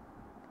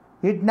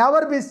 It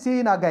never be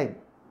seen again.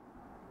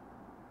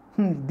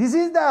 This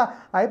is the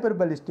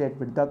hyperbole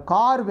statement. The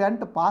car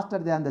went faster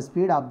than the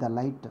speed of the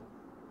light.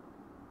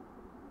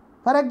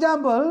 For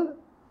example,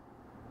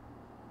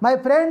 my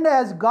friend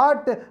has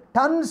got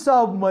tons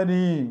of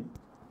money.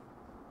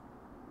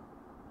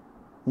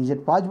 Is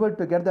it possible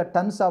to get the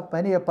tons of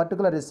money, a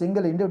particular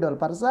single individual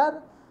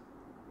person?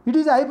 It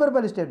is a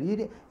hyperbole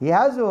statement. He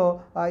has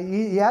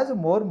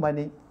more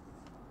money.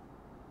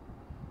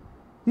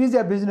 He is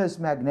a business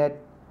magnate.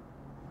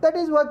 That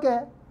is okay.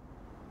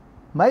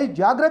 My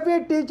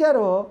geography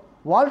teacher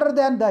older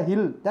than the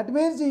hill. That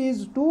means he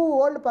is too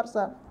old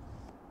person.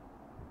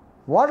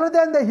 Older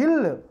than the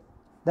hill.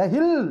 The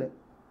hill.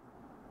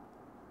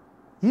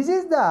 This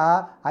is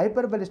the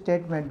hyperbole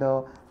statement.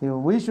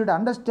 We should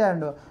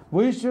understand.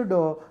 We should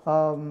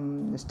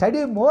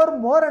study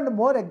more and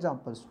more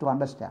examples to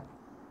understand.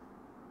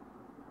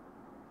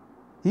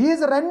 He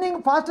is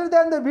running faster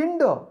than the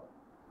wind.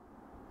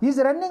 He is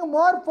running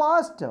more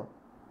fast.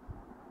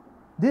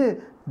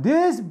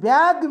 This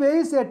bag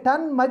weighs a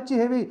ton much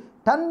heavy.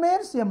 Ton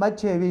means a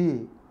much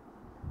heavy.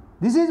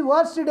 This is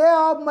worst day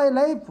of my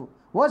life.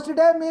 Worst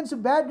day means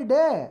bad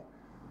day.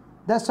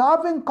 The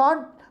shopping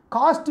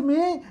cost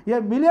me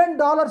 $1 million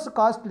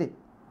costly.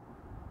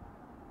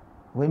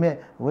 We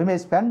may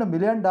spend $1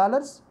 million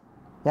as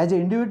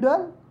an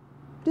individual.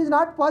 It is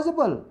not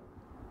possible.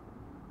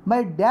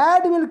 My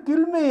dad will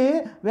kill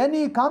me when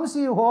he comes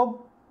home.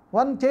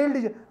 One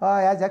child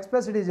has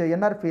expressed his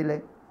inner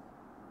feeling.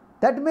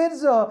 That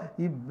means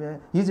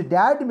his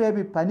dad may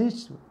be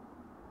punished.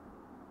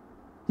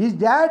 His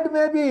dad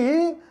may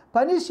be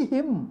punish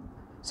him.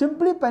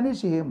 Simply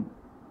punish him.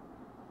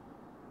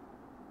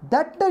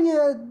 That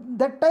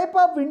type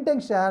of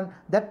intention,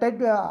 that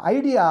type of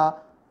idea,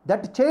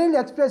 that child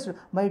expressed,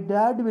 my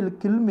dad will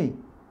kill me.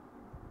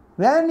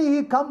 When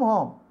he come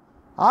home,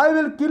 I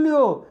will kill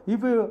you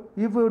if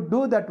you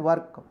do that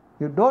work.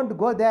 You don't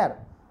go there.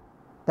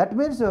 That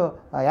means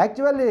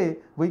actually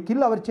we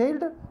kill our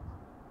child,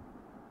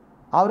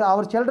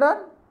 our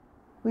children.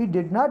 We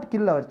did not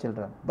kill our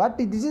children. But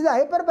this is a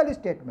hyperbole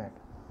statement.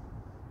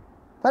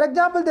 For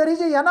example, there is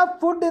enough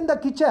food in the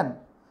kitchen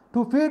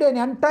to feed an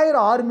entire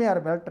army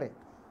or military.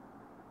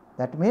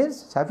 That means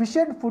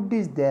sufficient food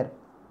is there.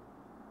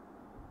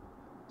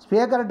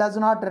 Speaker does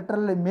not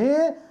literally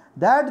mean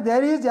that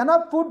there is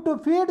enough food to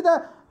feed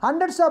the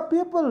hundreds of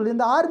people in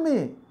the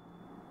army.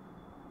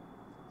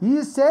 He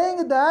is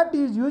saying that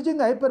he is using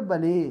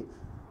hyperbole.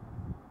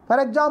 For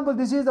example,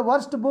 this is the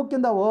worst book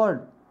in the world.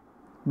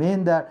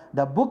 Mean that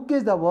the book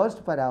is the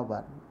worst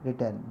forever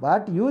written.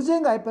 But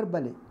using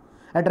hyperbole,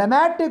 a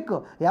dramatic,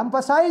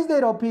 emphasize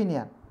their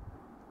opinion.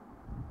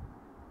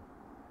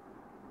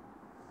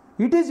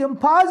 It is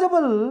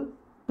impossible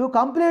to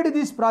complete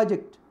this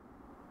project.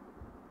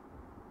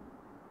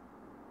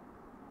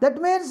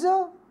 That means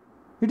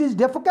it is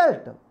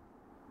difficult.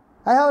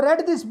 I have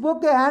read this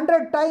book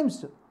 100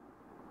 times.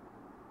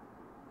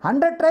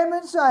 100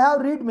 times I have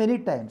read many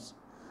times.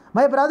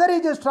 My brother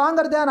is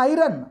stronger than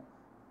iron.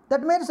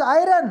 That means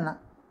iron.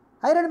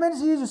 Iron means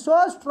he is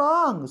so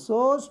strong,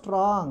 so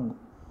strong,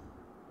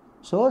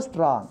 so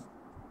strong.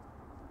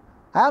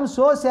 I am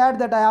so sad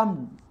that I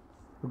am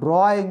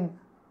drawing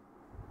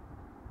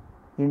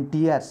in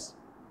tears.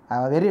 I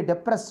am very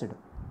depressed.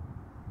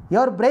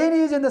 Your brain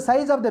is in the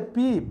size of the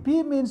pea.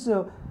 Pea means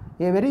a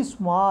very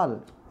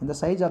small, in the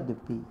size of the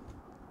pea.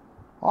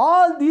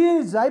 All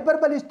these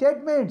hyperbole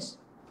statements,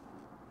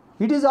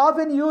 it is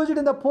often used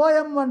in the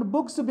poem and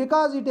books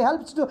because it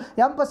helps to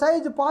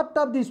emphasize part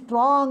of the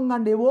strong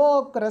and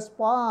evoke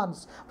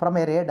response from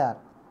a reader.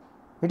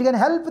 It can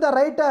help the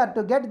writer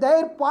to get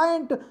their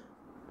point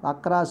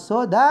across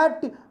so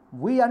that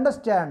we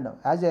understand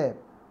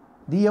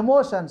the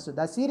emotions,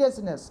 the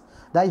seriousness,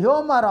 the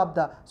humor of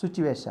the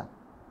situation.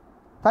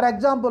 For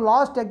example,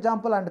 last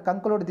example and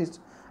conclude this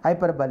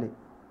hyperbole.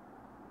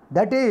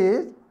 That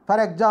is,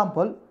 for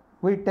example,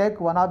 we take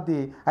one of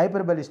the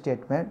hyperbole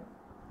statement.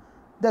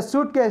 The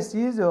suitcase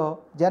is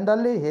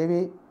generally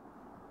heavy.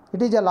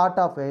 It is a lot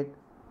of weight.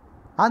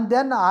 And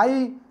then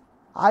I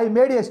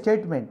made a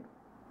statement,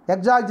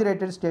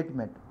 exaggerated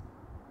statement,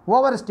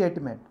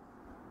 overstatement,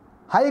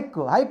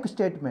 hike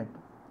statement.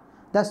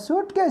 The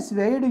suitcase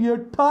weighed a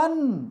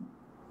ton.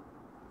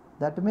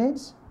 That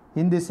means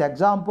in this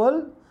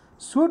example,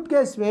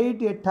 suitcase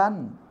weighed a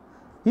ton.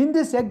 In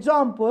this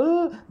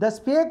example, the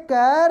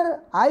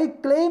speaker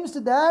claims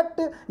that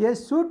a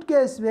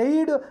suitcase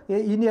weighed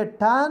in a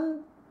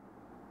ton.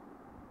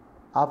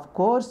 Of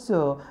course,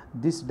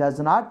 this does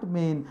not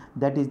mean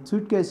that his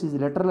suitcase is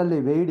literally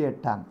weighed a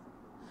ton.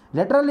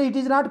 Literally, it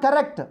is not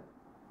correct.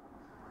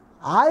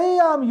 I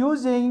am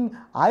using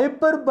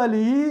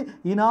hyperbole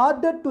in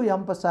order to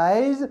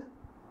emphasize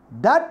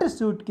that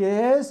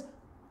suitcase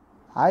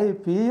I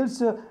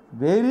feels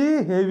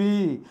very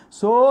heavy,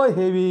 so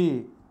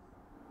heavy.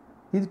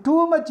 It is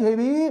too much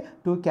heavy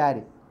to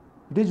carry.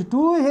 It is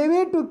too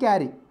heavy to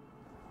carry.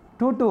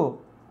 Tutu.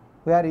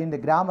 We are in the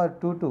grammar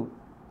tutu.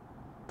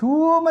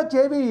 Too much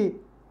heavy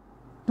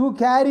to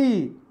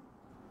carry,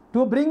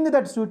 to bring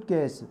that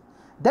suitcase.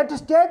 That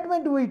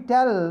statement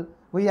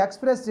we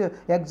express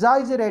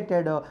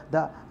exaggerated.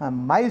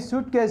 My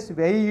suitcase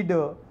weighed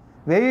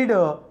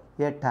a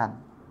ton.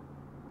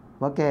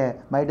 Okay,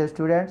 my dear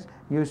students,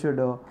 you should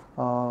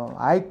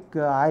I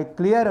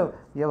clear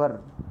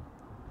your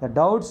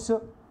doubts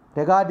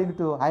regarding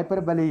to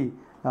hyperbole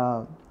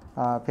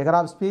figure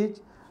of speech,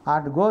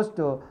 and goes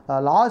to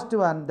last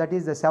one, that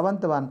is the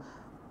seventh one.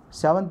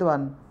 Seventh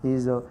one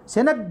is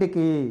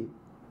synecdoche.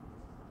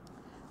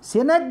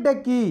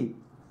 Synecdoche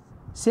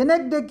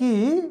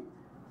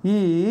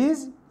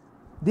is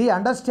the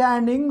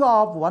understanding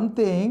of one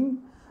thing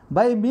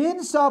by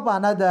means of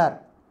another.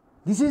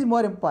 This is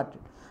more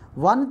important.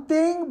 One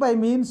thing by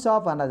means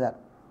of another.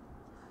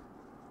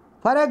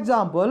 For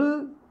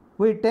example,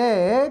 we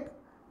take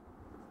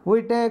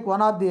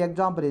one of the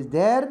example is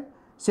there,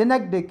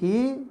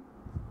 synecdoche,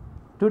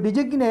 to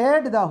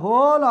designate the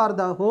whole or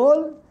the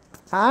whole,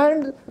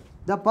 and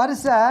the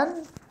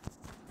person,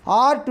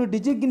 or to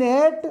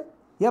designate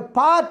a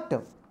part.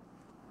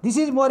 This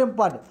is more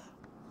important.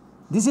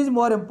 This is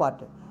more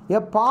important.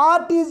 A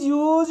part is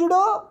used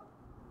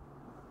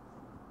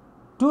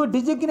to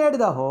designate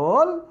the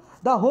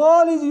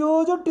whole is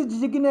used to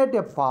designate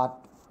a part.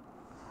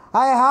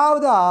 I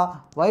have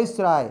the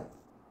viceroy,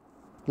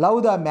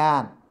 love the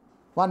man.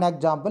 One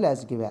example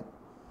as given.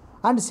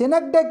 And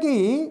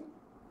synecdoche,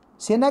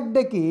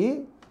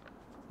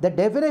 the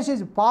definition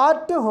is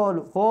part,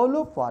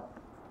 whole part.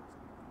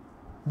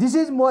 This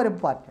is more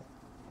important.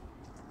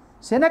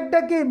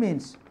 Synecdoche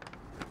means,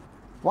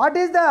 what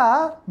is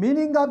the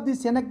meaning of the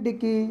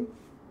synecdoche?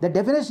 The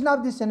definition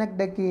of the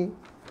synecdoche.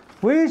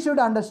 We should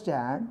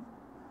understand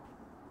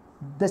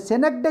the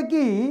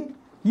synecdoche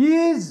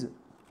is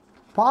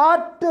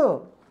part,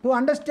 to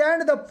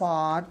understand the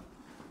part,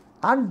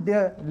 and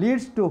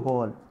leads to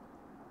whole.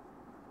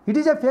 It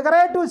is a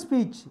figurative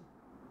speech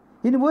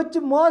in which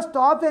most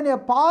often a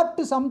part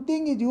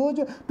something is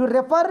used to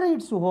refer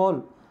its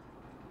whole.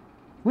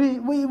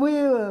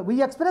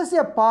 We express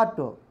a part,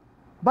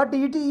 but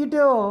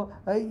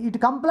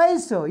it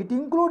complies, it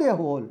includes a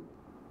whole.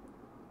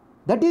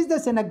 That is the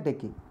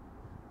synecdoche.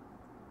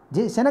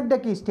 The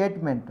synecdoche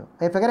statement,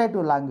 a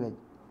figurative language,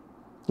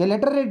 a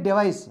literary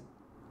device.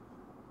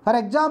 For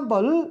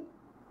example,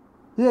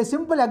 a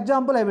simple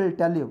example I will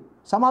tell you.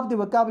 Some of the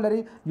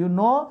vocabulary you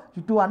know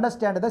to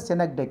understand the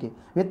synecdoche.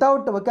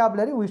 Without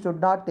vocabulary, we should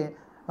not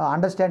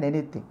understand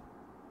anything.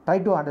 Try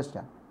to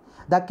understand.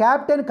 The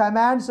captain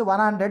commands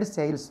 100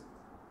 sails.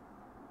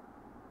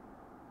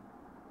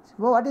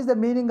 So what is the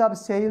meaning of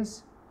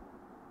sails?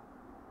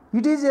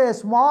 It is a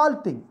small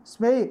thing.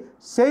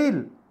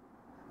 Sail.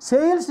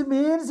 Sails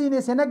means in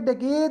a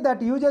synecdoche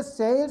that uses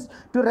sails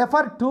to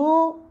refer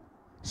to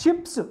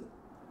ships.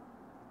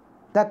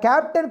 The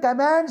captain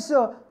commands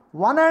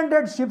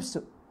 100 ships.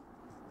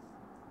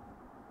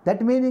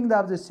 That meaning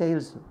of the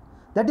sails.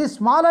 That is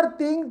smaller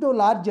thing to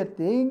larger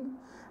thing.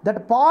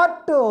 That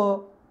part,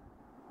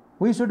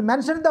 we should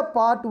mention the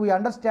part, we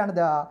understand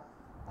the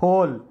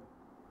whole.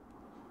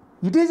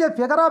 It is a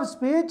figure of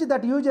speech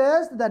that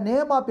uses the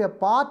name of a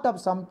part of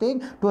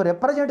something to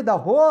represent the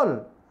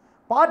whole.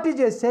 Part is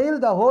a sail,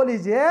 the whole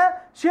is a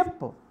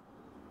ship.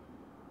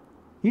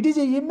 It is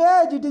an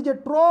image, it is a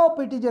trope,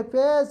 it is a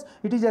face,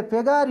 it is a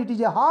figure, it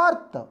is a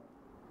heart.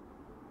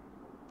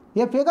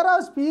 A figure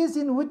of speech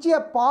in which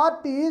a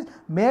part is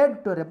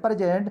made to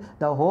represent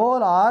the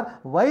whole or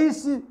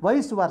vice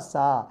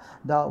versa.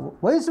 The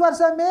vice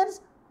versa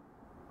means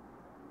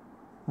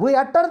we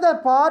utter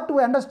the part,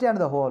 we understand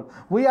the whole.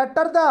 We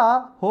utter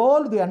the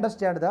whole, we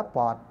understand the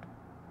part.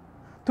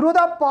 Through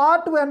the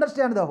part, we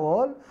understand the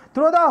whole.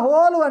 Through the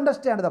whole, we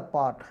understand the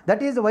part.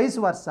 That is vice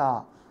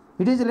versa.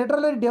 It is a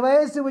literary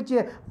device which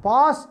a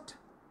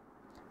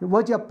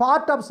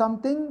part of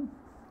something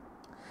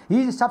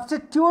is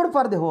substitute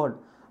for the whole.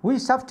 We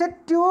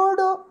substitute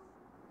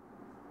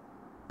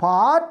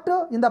part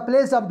in the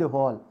place of the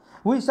whole.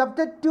 We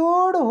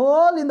substitute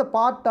whole in the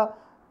part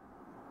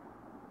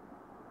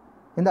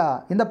in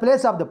the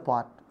place of the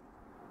part.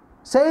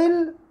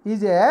 Sail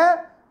is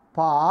a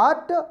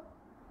part.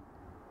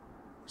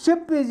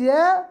 Ship is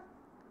a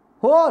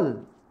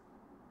whole.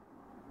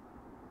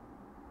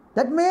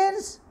 That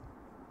means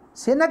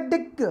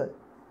synecdochically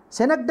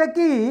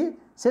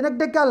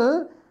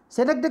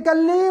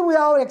we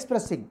are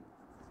expressing.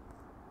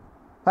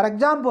 For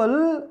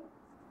example,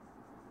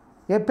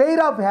 a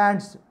pair of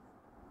hands.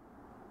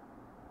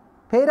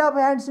 Pair of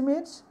hands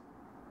means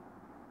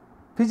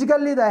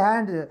physically the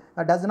hand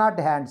does not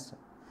hands.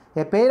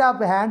 A pair of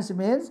hands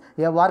means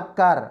a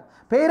worker.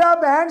 Pair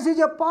of hands is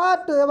a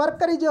part, a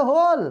worker is a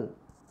whole.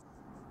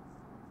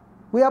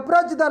 We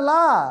approach the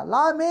law.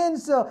 Law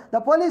means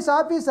the police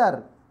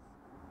officer.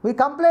 We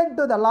complain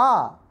to the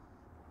law.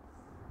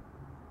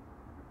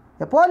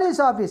 A police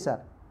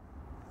officer.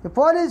 We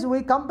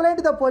complain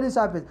to the police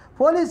officer.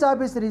 Police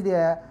officer is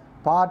a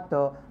part.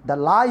 The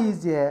law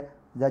is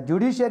the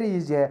judiciary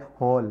is a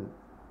whole.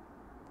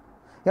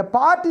 A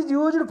part is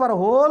used for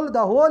whole.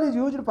 The whole is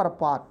used for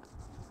part.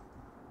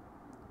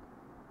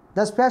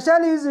 The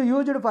special is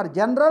used for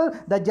general.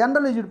 The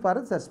general is used for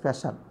the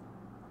special.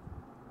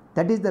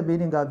 That is the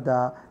meaning of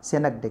the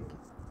synecdoche.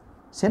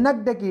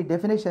 Synecdoche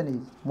definition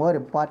is more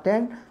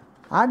important,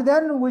 and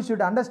then we should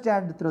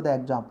understand through the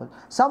example.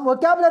 Some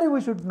vocabulary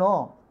we should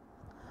know.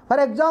 For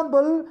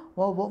example,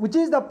 which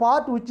is the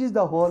part, which is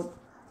the whole.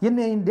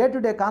 In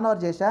day-to-day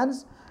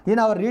conversations, in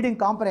our reading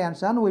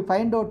comprehension, we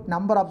find out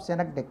number of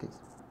synecdoches.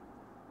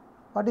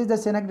 What is the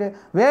synecdoche?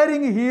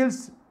 Wearing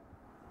heels.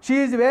 She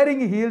is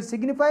wearing heels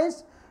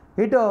signifies,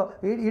 it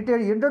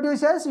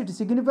introduces, it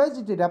signifies,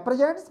 it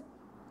represents.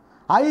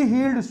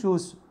 High-heeled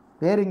shoes.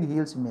 Wearing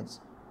heels means.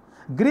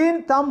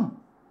 Green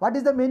thumb. What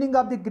is the meaning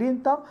of the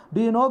green thumb? Do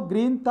you know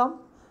green thumb?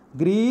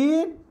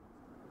 Green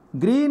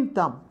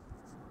thumb.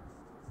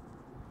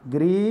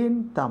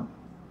 Green thumb.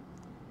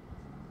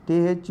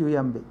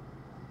 Thumb.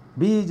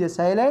 B is a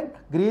silent,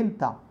 green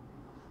thumb.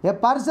 A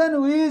person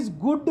who is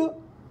good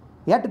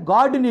at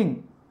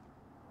gardening,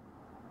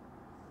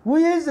 who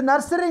is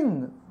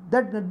nurturing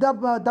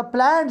the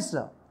plants,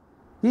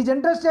 he is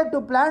interested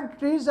to plant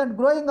trees and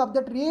growing of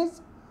the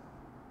trees,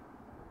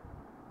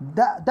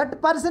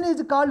 that person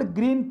is called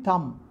green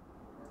thumb.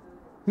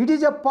 It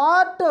is a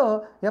part,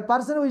 a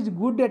person who is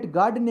good at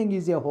gardening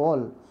is a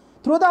whole.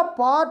 Through the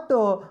part,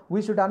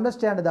 we should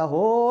understand the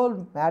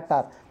whole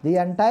matter, the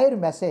entire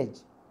message,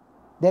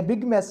 the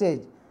big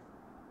message.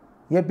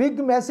 A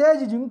big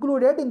message is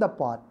included in the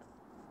part.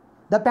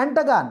 The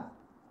Pentagon.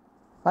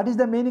 What is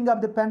the meaning of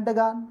the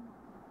Pentagon?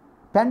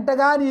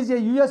 Pentagon is a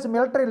US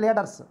military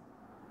leaders.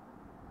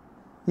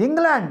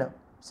 England,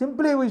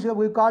 simply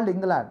we called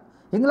England.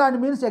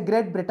 England means a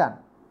Great Britain.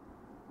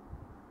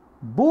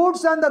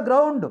 Boots on the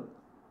ground.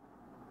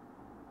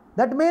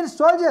 That means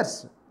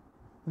soldiers.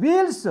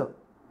 Wheels.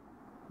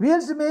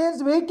 Wheels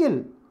means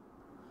vehicle.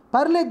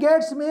 Pearly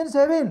gates means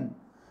heaven.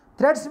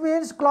 Threads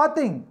means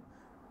clothing.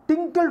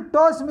 Tinkle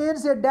toes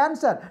means a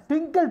dancer.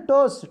 Tinkle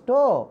toes,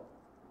 toe.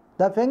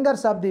 The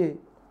fingers of the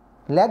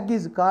leg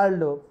is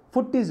called,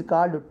 foot is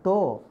called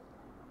toe.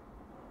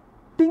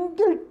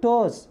 Tinkle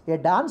toes, a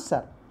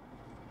dancer.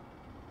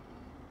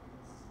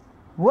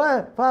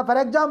 For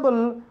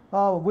example,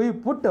 we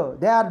put,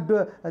 they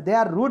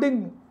are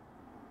rooting,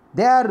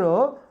 they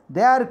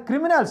are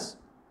criminals.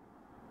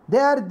 They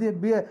are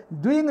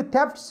doing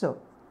thefts.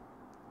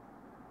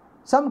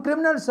 Some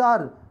criminals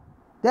are,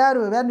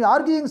 when you are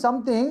arguing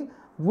something,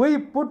 we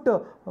put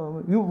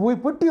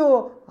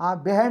you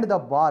behind the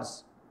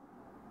bars.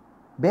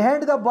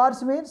 Behind the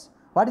bars means,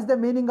 what is the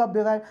meaning of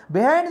behind?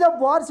 Behind the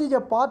bars is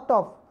a part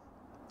of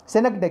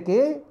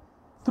synecdoche.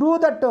 Through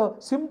that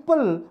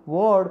simple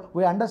word,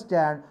 we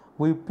understand,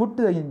 we put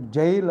in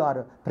jail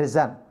or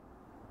prison.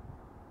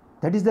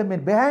 That is the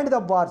meaning. Behind the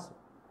bars.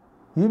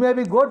 You may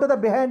go to the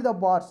behind the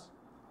bars.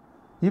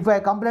 If I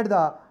complete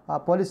the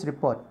police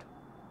report.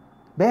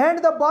 Behind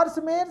the bars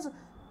means,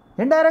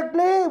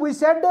 indirectly we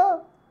said,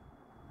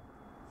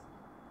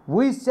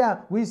 we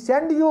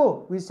send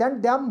you, we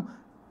send them,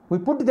 we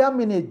put them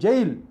in a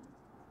jail.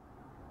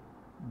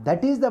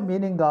 That is the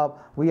meaning of,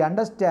 we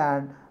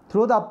understand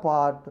through the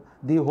part,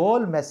 the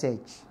whole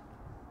message,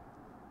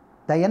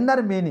 the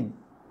inner meaning.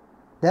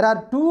 There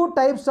are two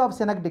types of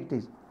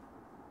synecdoches.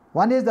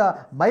 One is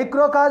the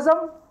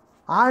microcosm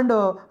and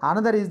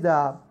another is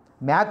the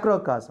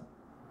macrocosm.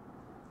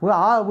 We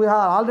have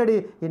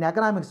already in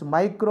economics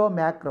micro,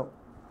 macro.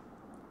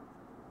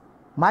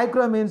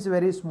 Micro means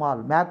very small,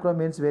 macro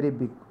means very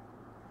big.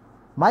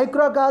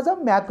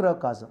 Microcosm,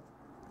 macrocosm.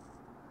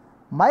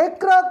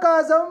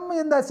 Microcosm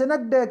in the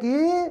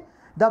synecdoche,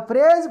 the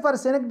phrase for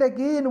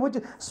synecdoche in which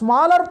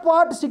smaller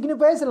part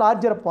signifies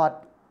larger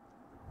part.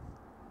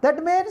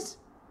 That means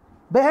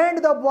behind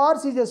the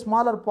bars is a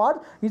smaller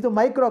part, is the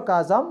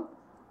microcosm.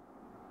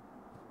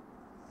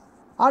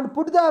 And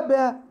put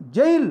the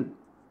jail.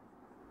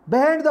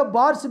 Behind the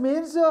bars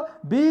means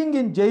being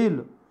in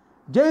jail.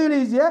 Jail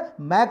is a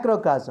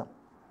macrocosm.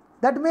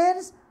 That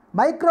means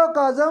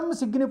microcosm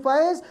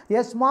signifies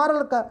a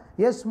smaller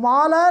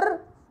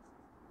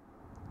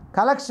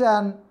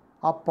collection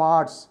of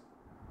parts.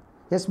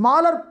 A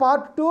smaller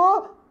part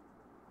to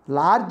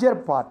larger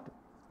part.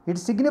 It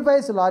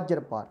signifies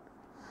larger part.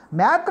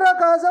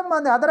 Macrocosm,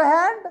 on the other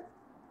hand,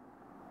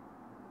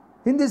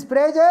 in these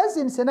phrases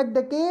in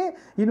synecdoche,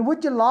 in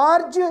which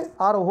large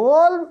or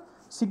whole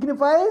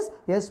signifies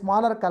a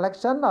smaller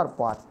collection or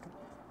part.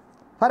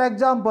 For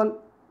example,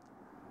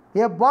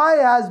 a boy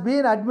has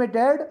been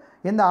admitted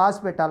in the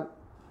hospital.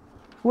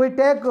 We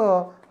take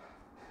our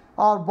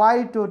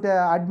boy to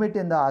admit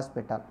in the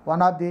hospital.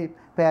 One of the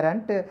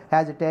parent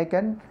has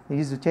taken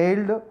his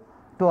child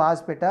to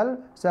hospital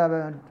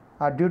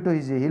due to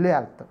his ill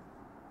health.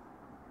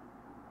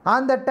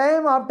 On the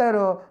time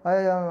after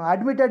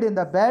admitted in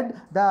the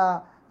bed,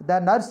 the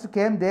nurse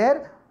came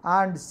there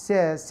and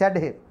said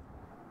him.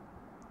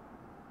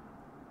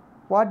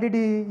 What did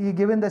he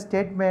given the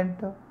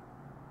statement?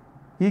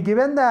 He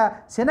given the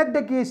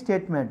synecdoche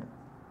statement.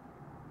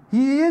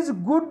 He is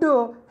good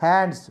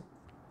hands.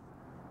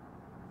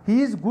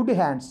 He is good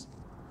hands.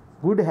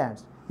 Good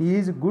hands. He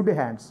is good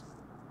hands.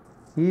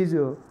 He is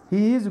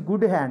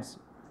good hands.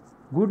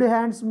 Good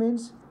hands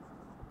means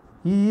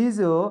he is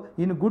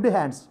in good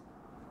hands.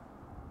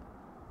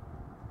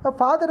 The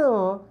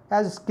father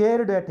has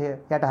scared at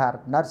her,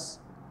 nurse.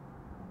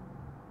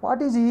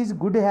 What is his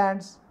good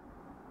hands?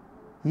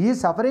 He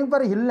is suffering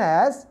for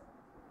illness,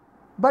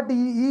 but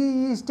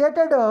he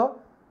stated,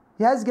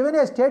 he has given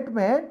a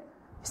statement,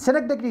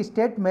 synecdoche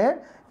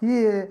statement,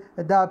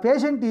 the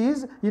patient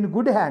is in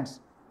good hands.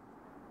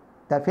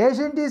 The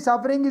patient is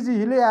suffering his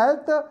ill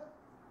health,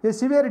 a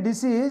severe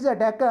disease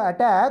attacked,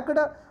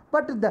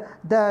 but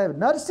the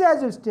nurse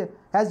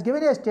has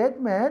given a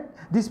statement,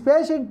 this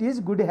patient is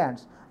good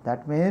hands.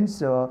 That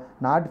means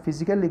not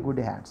physically good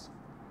hands.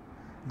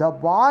 The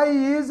boy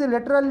is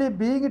literally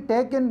being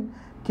taken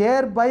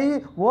care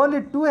by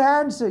only two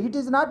hands. It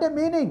is not a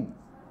meaning.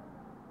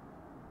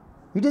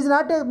 It is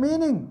not a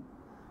meaning.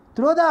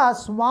 Through the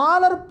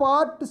smaller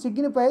part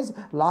signifies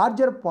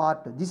larger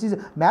part. This is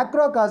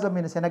macrocosm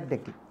in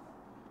synecdoche.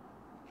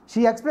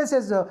 She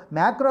expresses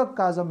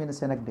macrocosm in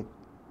synecdoche.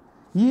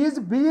 He is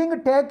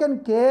being taken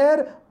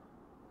care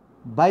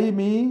by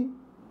me.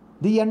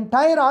 The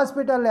entire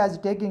hospital is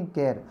taking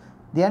care.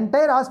 The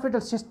entire hospital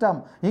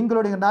system,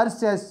 including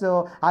nurses,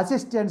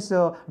 assistants,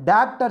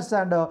 doctors,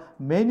 and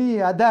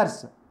many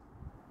others.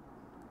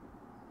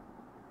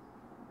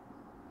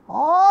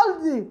 All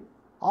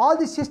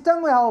the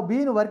system have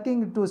been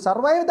working to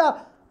survive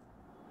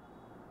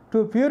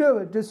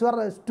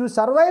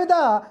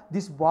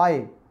this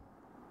boy.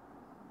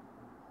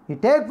 He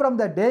take from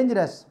the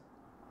dangerous.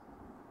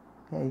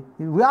 Okay.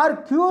 We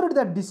are cured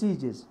the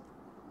diseases.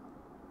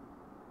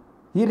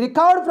 He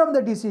recovered from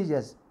the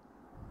diseases.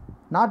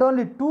 Not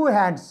only two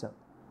hands.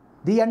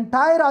 The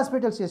entire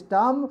hospital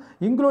system,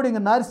 including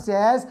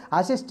nurses,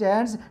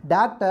 assistants,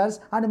 doctors,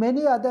 and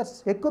many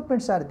others,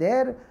 equipments are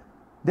there.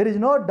 There is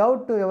no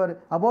doubt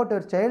about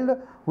your child.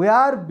 We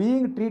are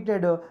being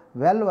treated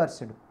well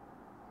versed.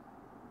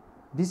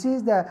 This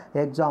is the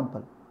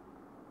example.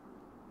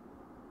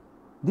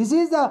 This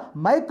is the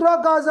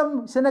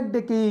microcosm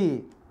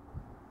synecdoche.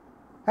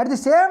 At the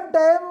same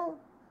time,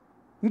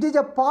 it is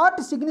a part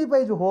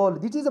signifies whole.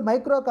 This is a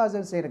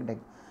microcosm synecdoche.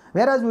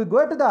 Whereas we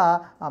go to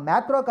the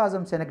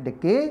macrocosm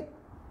synecdoche.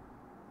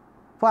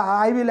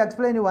 I will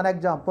explain you one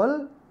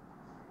example.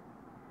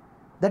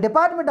 The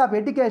Department of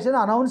Education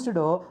announced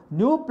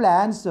new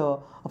plans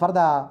for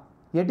the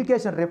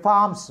education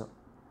reforms.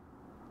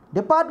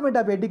 Department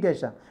of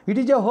Education. It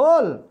is a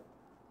whole.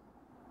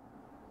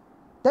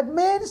 That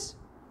means,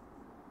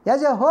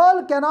 as a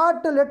whole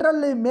cannot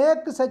literally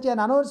make such an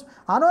announcement.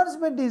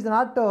 Announcement is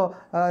not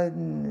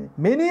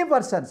many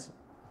persons.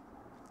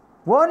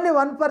 Only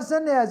one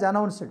person has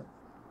announced.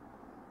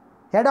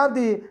 Head of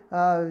the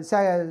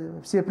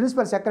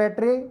principal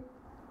secretary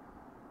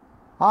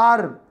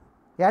or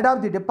head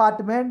of the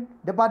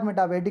Department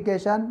of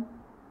Education.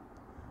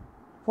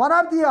 One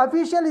of the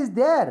official is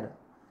there.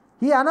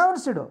 He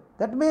announced.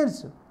 That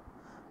means,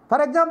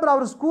 for example,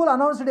 our school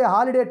announced a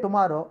holiday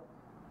tomorrow.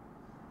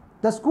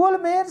 The school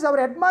means our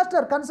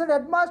headmaster, concerned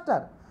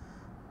headmaster.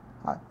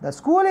 The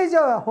school is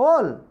a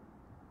whole.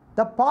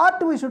 The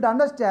part we should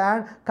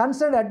understand,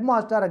 concerned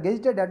headmaster, a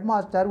gazetted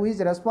headmaster who is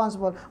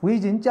responsible, who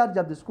is in charge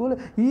of the school,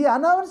 he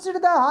announced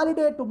the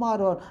holiday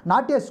tomorrow,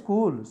 not a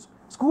school.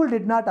 School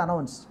did not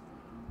announce.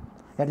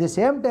 At the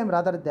same time,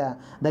 rather than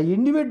the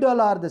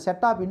individual or the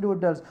set of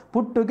individuals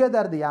put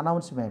together the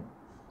announcement.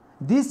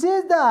 This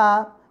is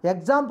the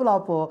example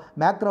of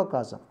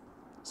macrocosm,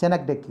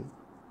 synecdoche.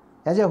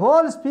 As a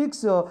whole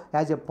speaks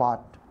as a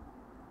part.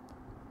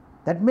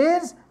 That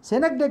means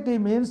synecdoche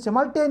means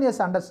simultaneous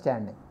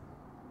understanding.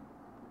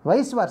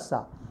 Vice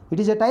versa. It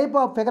is a type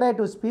of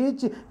figurative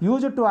speech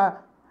used to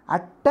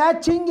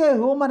attaching a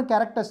human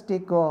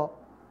characteristic to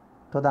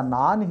the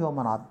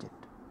non-human object.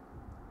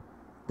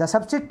 The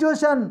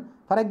substitution,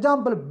 for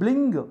example,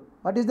 bling.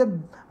 What is the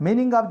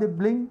meaning of the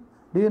bling?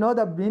 Do you know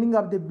the meaning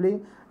of the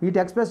bling? It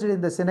expressed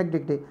in the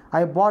synecdoche.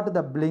 I bought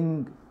the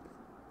bling.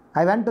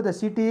 I went to the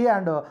city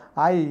and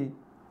I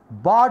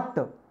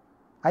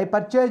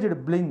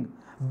purchased bling.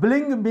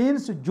 Bling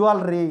means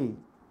jewelry.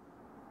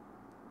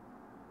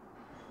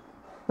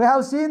 We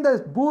have seen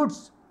the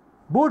boots.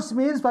 Boots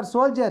means for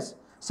soldiers.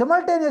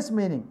 Simultaneous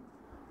meaning.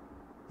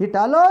 It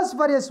allows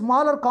for a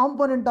smaller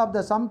component of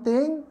the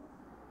something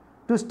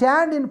to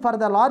stand in for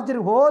the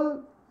larger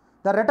whole,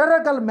 the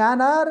rhetorical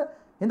manner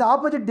in the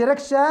opposite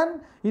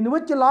direction in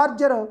which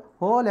larger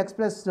whole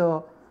expressed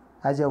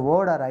as a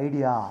word or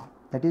idea.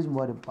 That is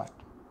more important.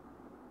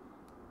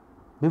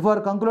 Before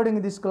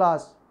concluding this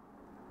class,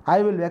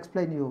 I will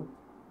explain you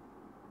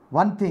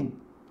one thing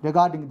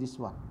regarding this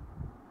one.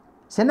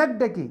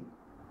 Synecdoche.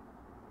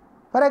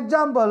 For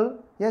example,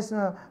 yes,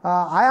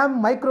 I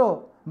am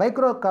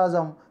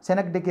microcosm,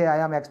 synecdoche I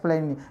am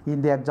explaining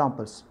in the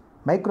examples.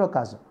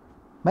 Microcosm.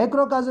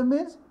 Microcosm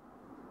means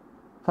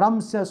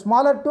from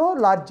smaller to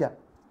larger.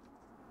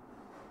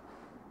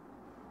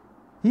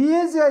 He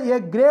is a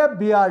grey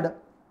beard.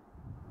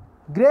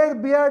 Grey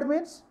beard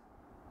means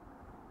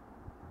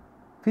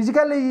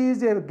physically he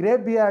is a grey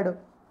beard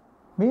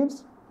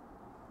means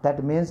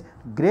that means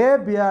grey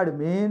beard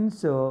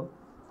means old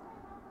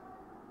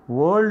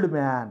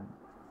man.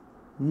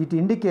 It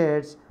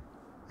indicates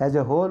as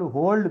a whole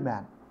old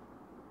man.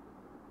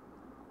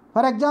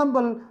 For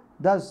example,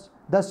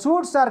 the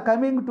suits are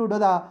coming to do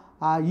the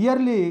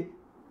yearly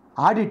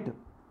audit.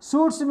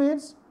 Suits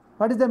means,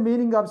 what is the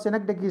meaning of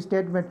synecdoche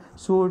statement?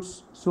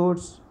 Suits.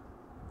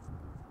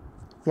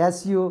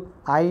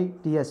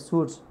 S-U-I-T-S,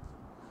 suits.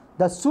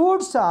 The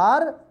suits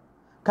are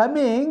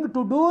coming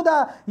to do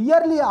the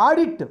yearly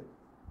audit.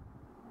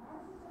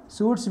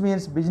 Suits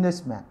means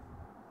businessman.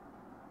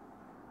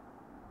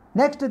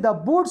 Next, the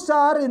boots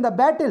are in the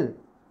battle.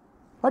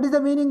 What is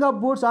the meaning of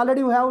boots?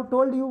 Already we have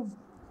told you.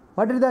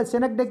 What is the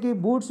synecdoche?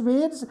 Boots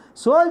means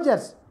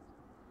soldiers.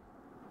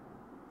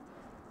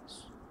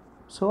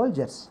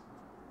 soldiers.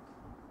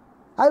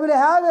 I will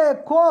have a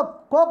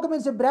Coke. Coke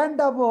means a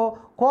brand of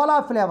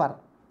cola flavor.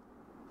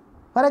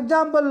 For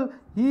example,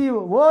 he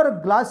wore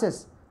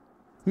glasses.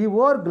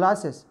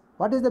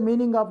 What is the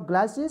meaning of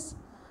glasses?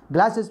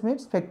 Glasses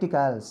means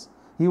spectacles.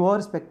 He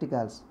wore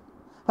spectacles.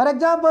 For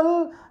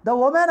example, the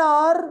women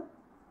are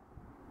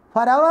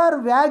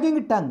forever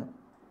wagging tongue.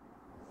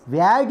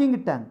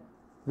 Wagging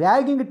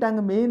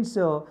tongue means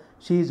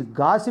she is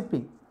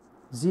gossiping.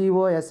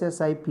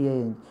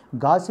 Gossiping.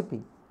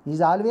 Gossiping. He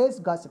is always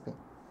gossiping.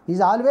 He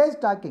is always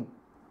talking.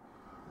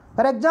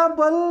 For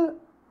example,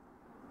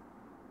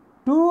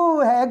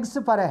 2 eggs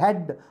per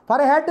head. Per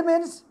head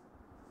means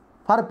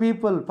per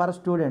people, per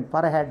student,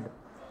 per head.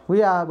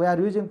 We are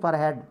using per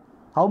head.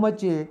 How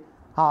much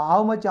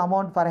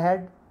amount per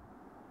head?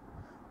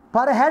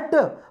 Per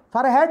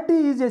head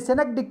is a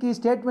synecdoche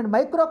statement,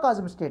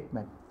 microcosm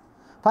statement.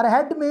 Per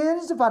head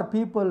means for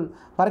people,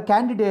 for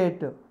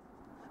candidate,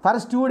 for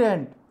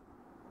student.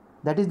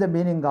 That is the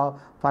meaning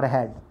of per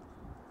head.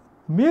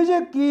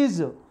 Music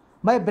is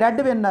my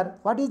breadwinner.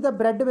 What is the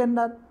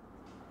breadwinner?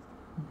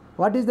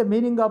 What is the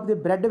meaning of the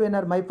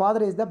breadwinner? My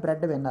father is the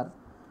breadwinner.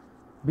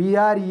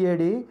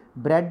 B-R-E-A-D,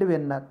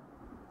 breadwinner.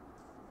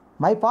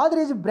 My father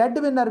is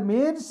breadwinner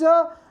means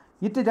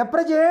it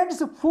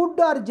represents food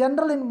or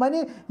general in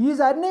money. He is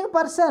earning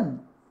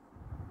person.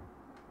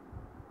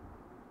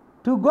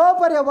 To go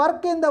for a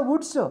work in the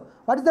woods.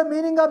 What is the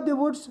meaning of the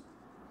woods?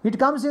 It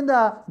comes in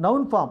the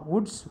noun form,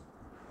 woods.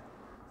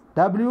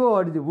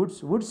 W-O-D, the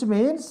woods. Woods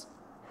means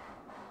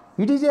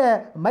it is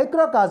a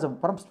microcosm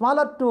from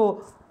smaller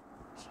to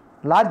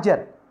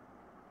larger.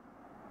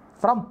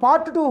 From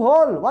part to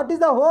whole. What is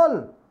the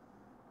whole?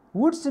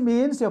 Woods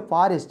means a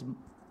forest.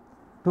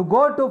 To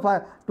go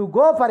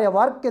for a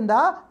work in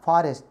the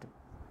forest.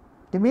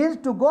 It means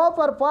to go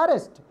for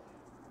forest.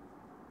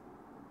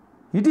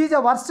 It is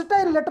a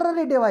versatile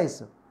literary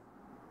device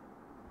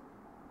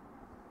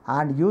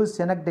and use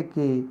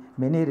synecdoche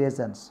many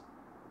reasons.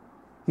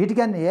 It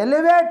can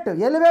elevate.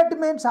 Elevate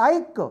means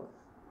hike,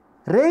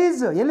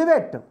 raise,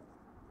 elevate.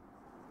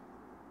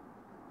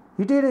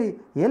 It will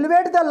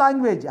elevate the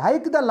language,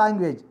 hike the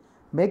language,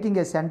 making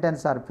a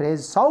sentence or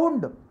phrase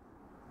sound.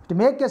 To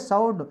make a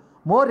sound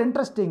more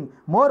interesting,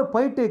 more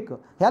poetic,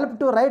 help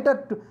to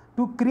writer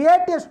to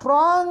create a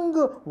strong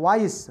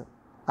voice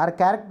or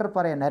character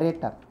for a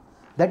narrator.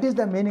 That is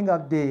the meaning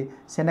of the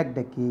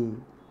synecdoche.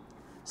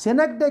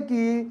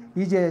 Synecdoche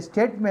is a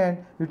statement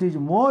which is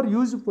more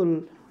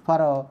useful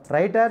for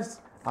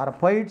writers or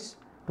poets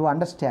to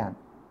understand.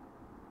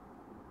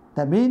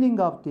 The meaning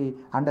of the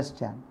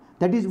understand.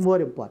 That is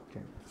more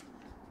important.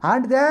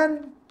 And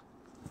then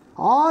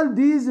all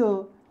these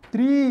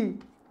three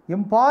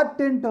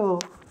important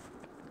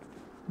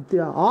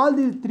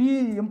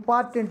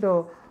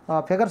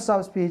figures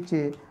of speech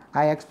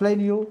I explain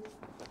you.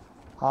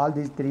 All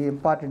these 3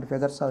 important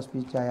figures of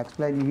speech I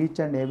explain you each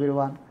and every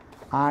one.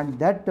 And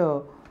that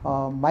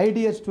my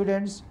dear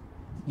students,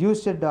 you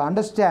should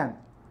understand.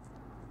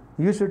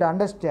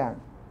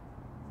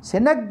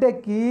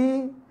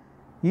 Synecdoche,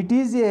 it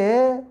is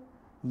a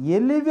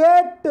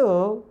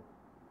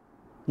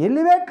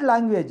elevate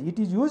language. It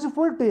is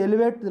useful to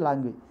elevate the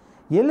language.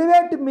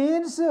 Elevate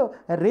means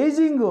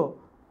raising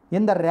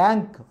in the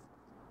rank.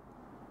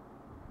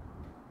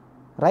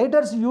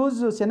 Writers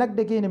use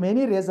synecdoche in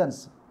many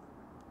reasons.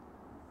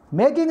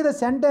 Making the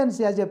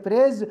sentence as a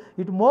phrase,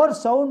 it more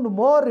sound,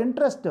 more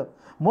interest,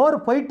 more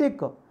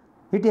poetic.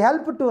 It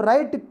helps to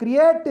write,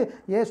 create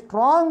a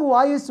strong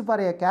voice for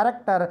a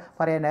character,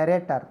 for a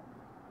narrator.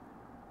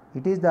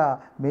 It is the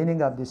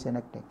meaning of the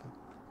synecdoche.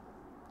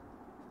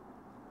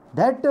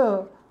 That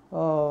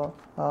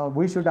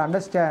we should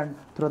understand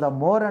through the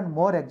more and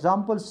more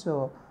examples,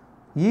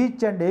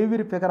 each and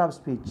every figure of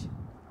speech.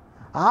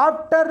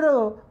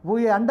 After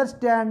we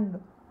understand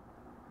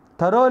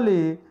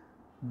thoroughly,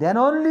 then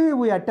only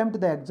we attempt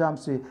the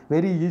exams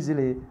very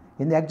easily.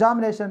 In the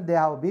examination, they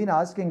have been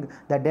asking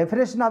the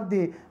definition of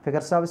the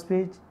figures of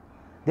speech.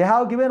 They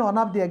have given one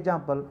of the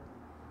example.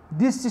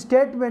 This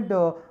statement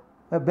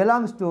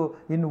belongs to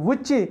in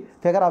which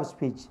figure of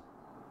speech?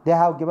 They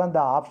have given the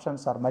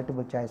options or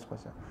multiple choice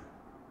question.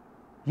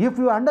 If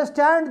you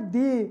understand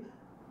the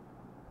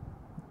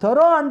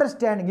thorough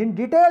understanding, in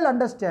detail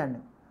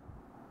understanding,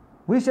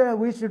 we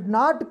should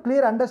not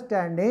clear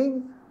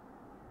understanding.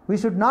 We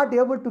should not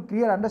able to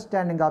clear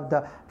understanding of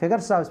the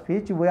figures of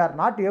speech. We are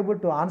not able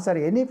to answer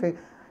any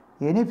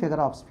figure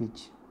of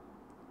speech.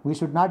 We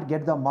should not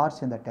get the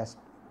marks in the test,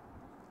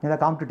 in the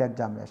competitive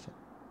examination.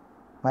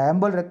 My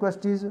humble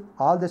request is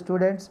all the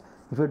students,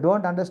 if you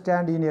don't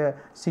understand in a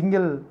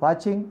single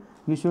watching,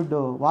 you should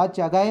watch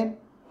again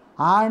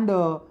and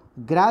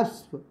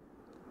grasp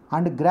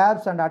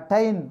and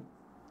attain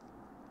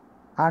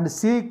and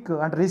seek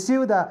and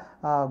receive the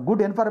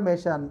good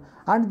information,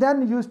 and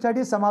then you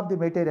study some of the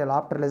material.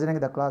 After listening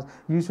to the class,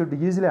 you should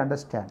easily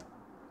understand.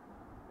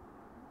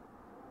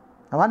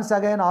 Once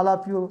again, all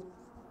of you,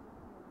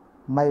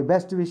 my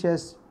best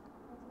wishes,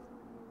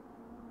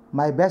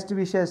 my best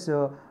good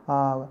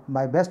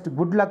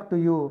luck to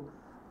you.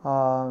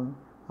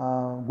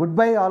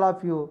 Goodbye all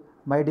of you.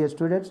 my dear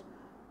students.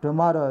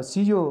 Tomorrow,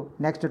 see you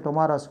next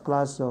tomorrow's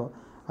class.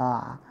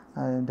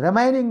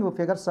 Remaining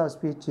figures of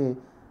speech,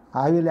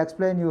 I will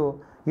explain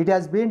you. It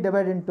has been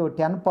divided into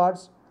 10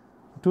 parts.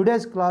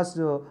 Today's class,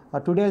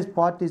 today's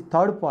part is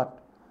third part.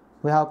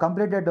 We have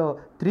completed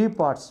 3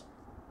 parts.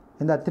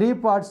 In the 3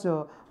 parts,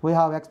 we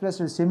have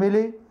expressed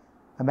simile,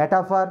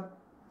 metaphor,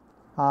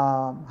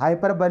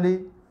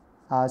 hyperbole,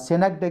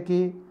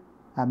 synecdoche,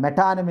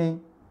 metonymy.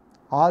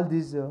 All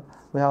these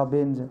we have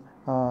been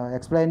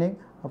explaining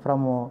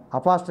from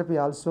apostrophe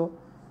also.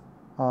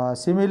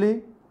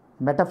 Simile,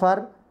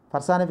 metaphor,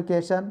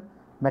 personification,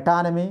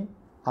 metonymy,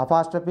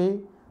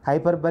 apostrophe,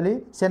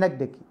 hyperbole,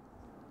 synecdoche.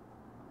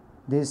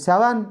 These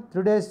 7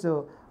 today's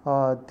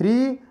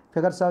 3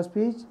 figures of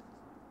speech.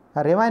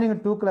 Remaining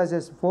 2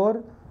 classes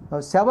 4,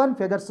 7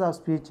 figures of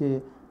speech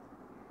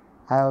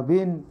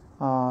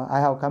I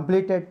have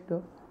completed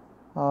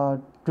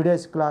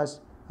today's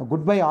class.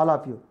 Goodbye all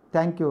of you.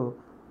 Thank you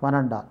one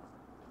and all.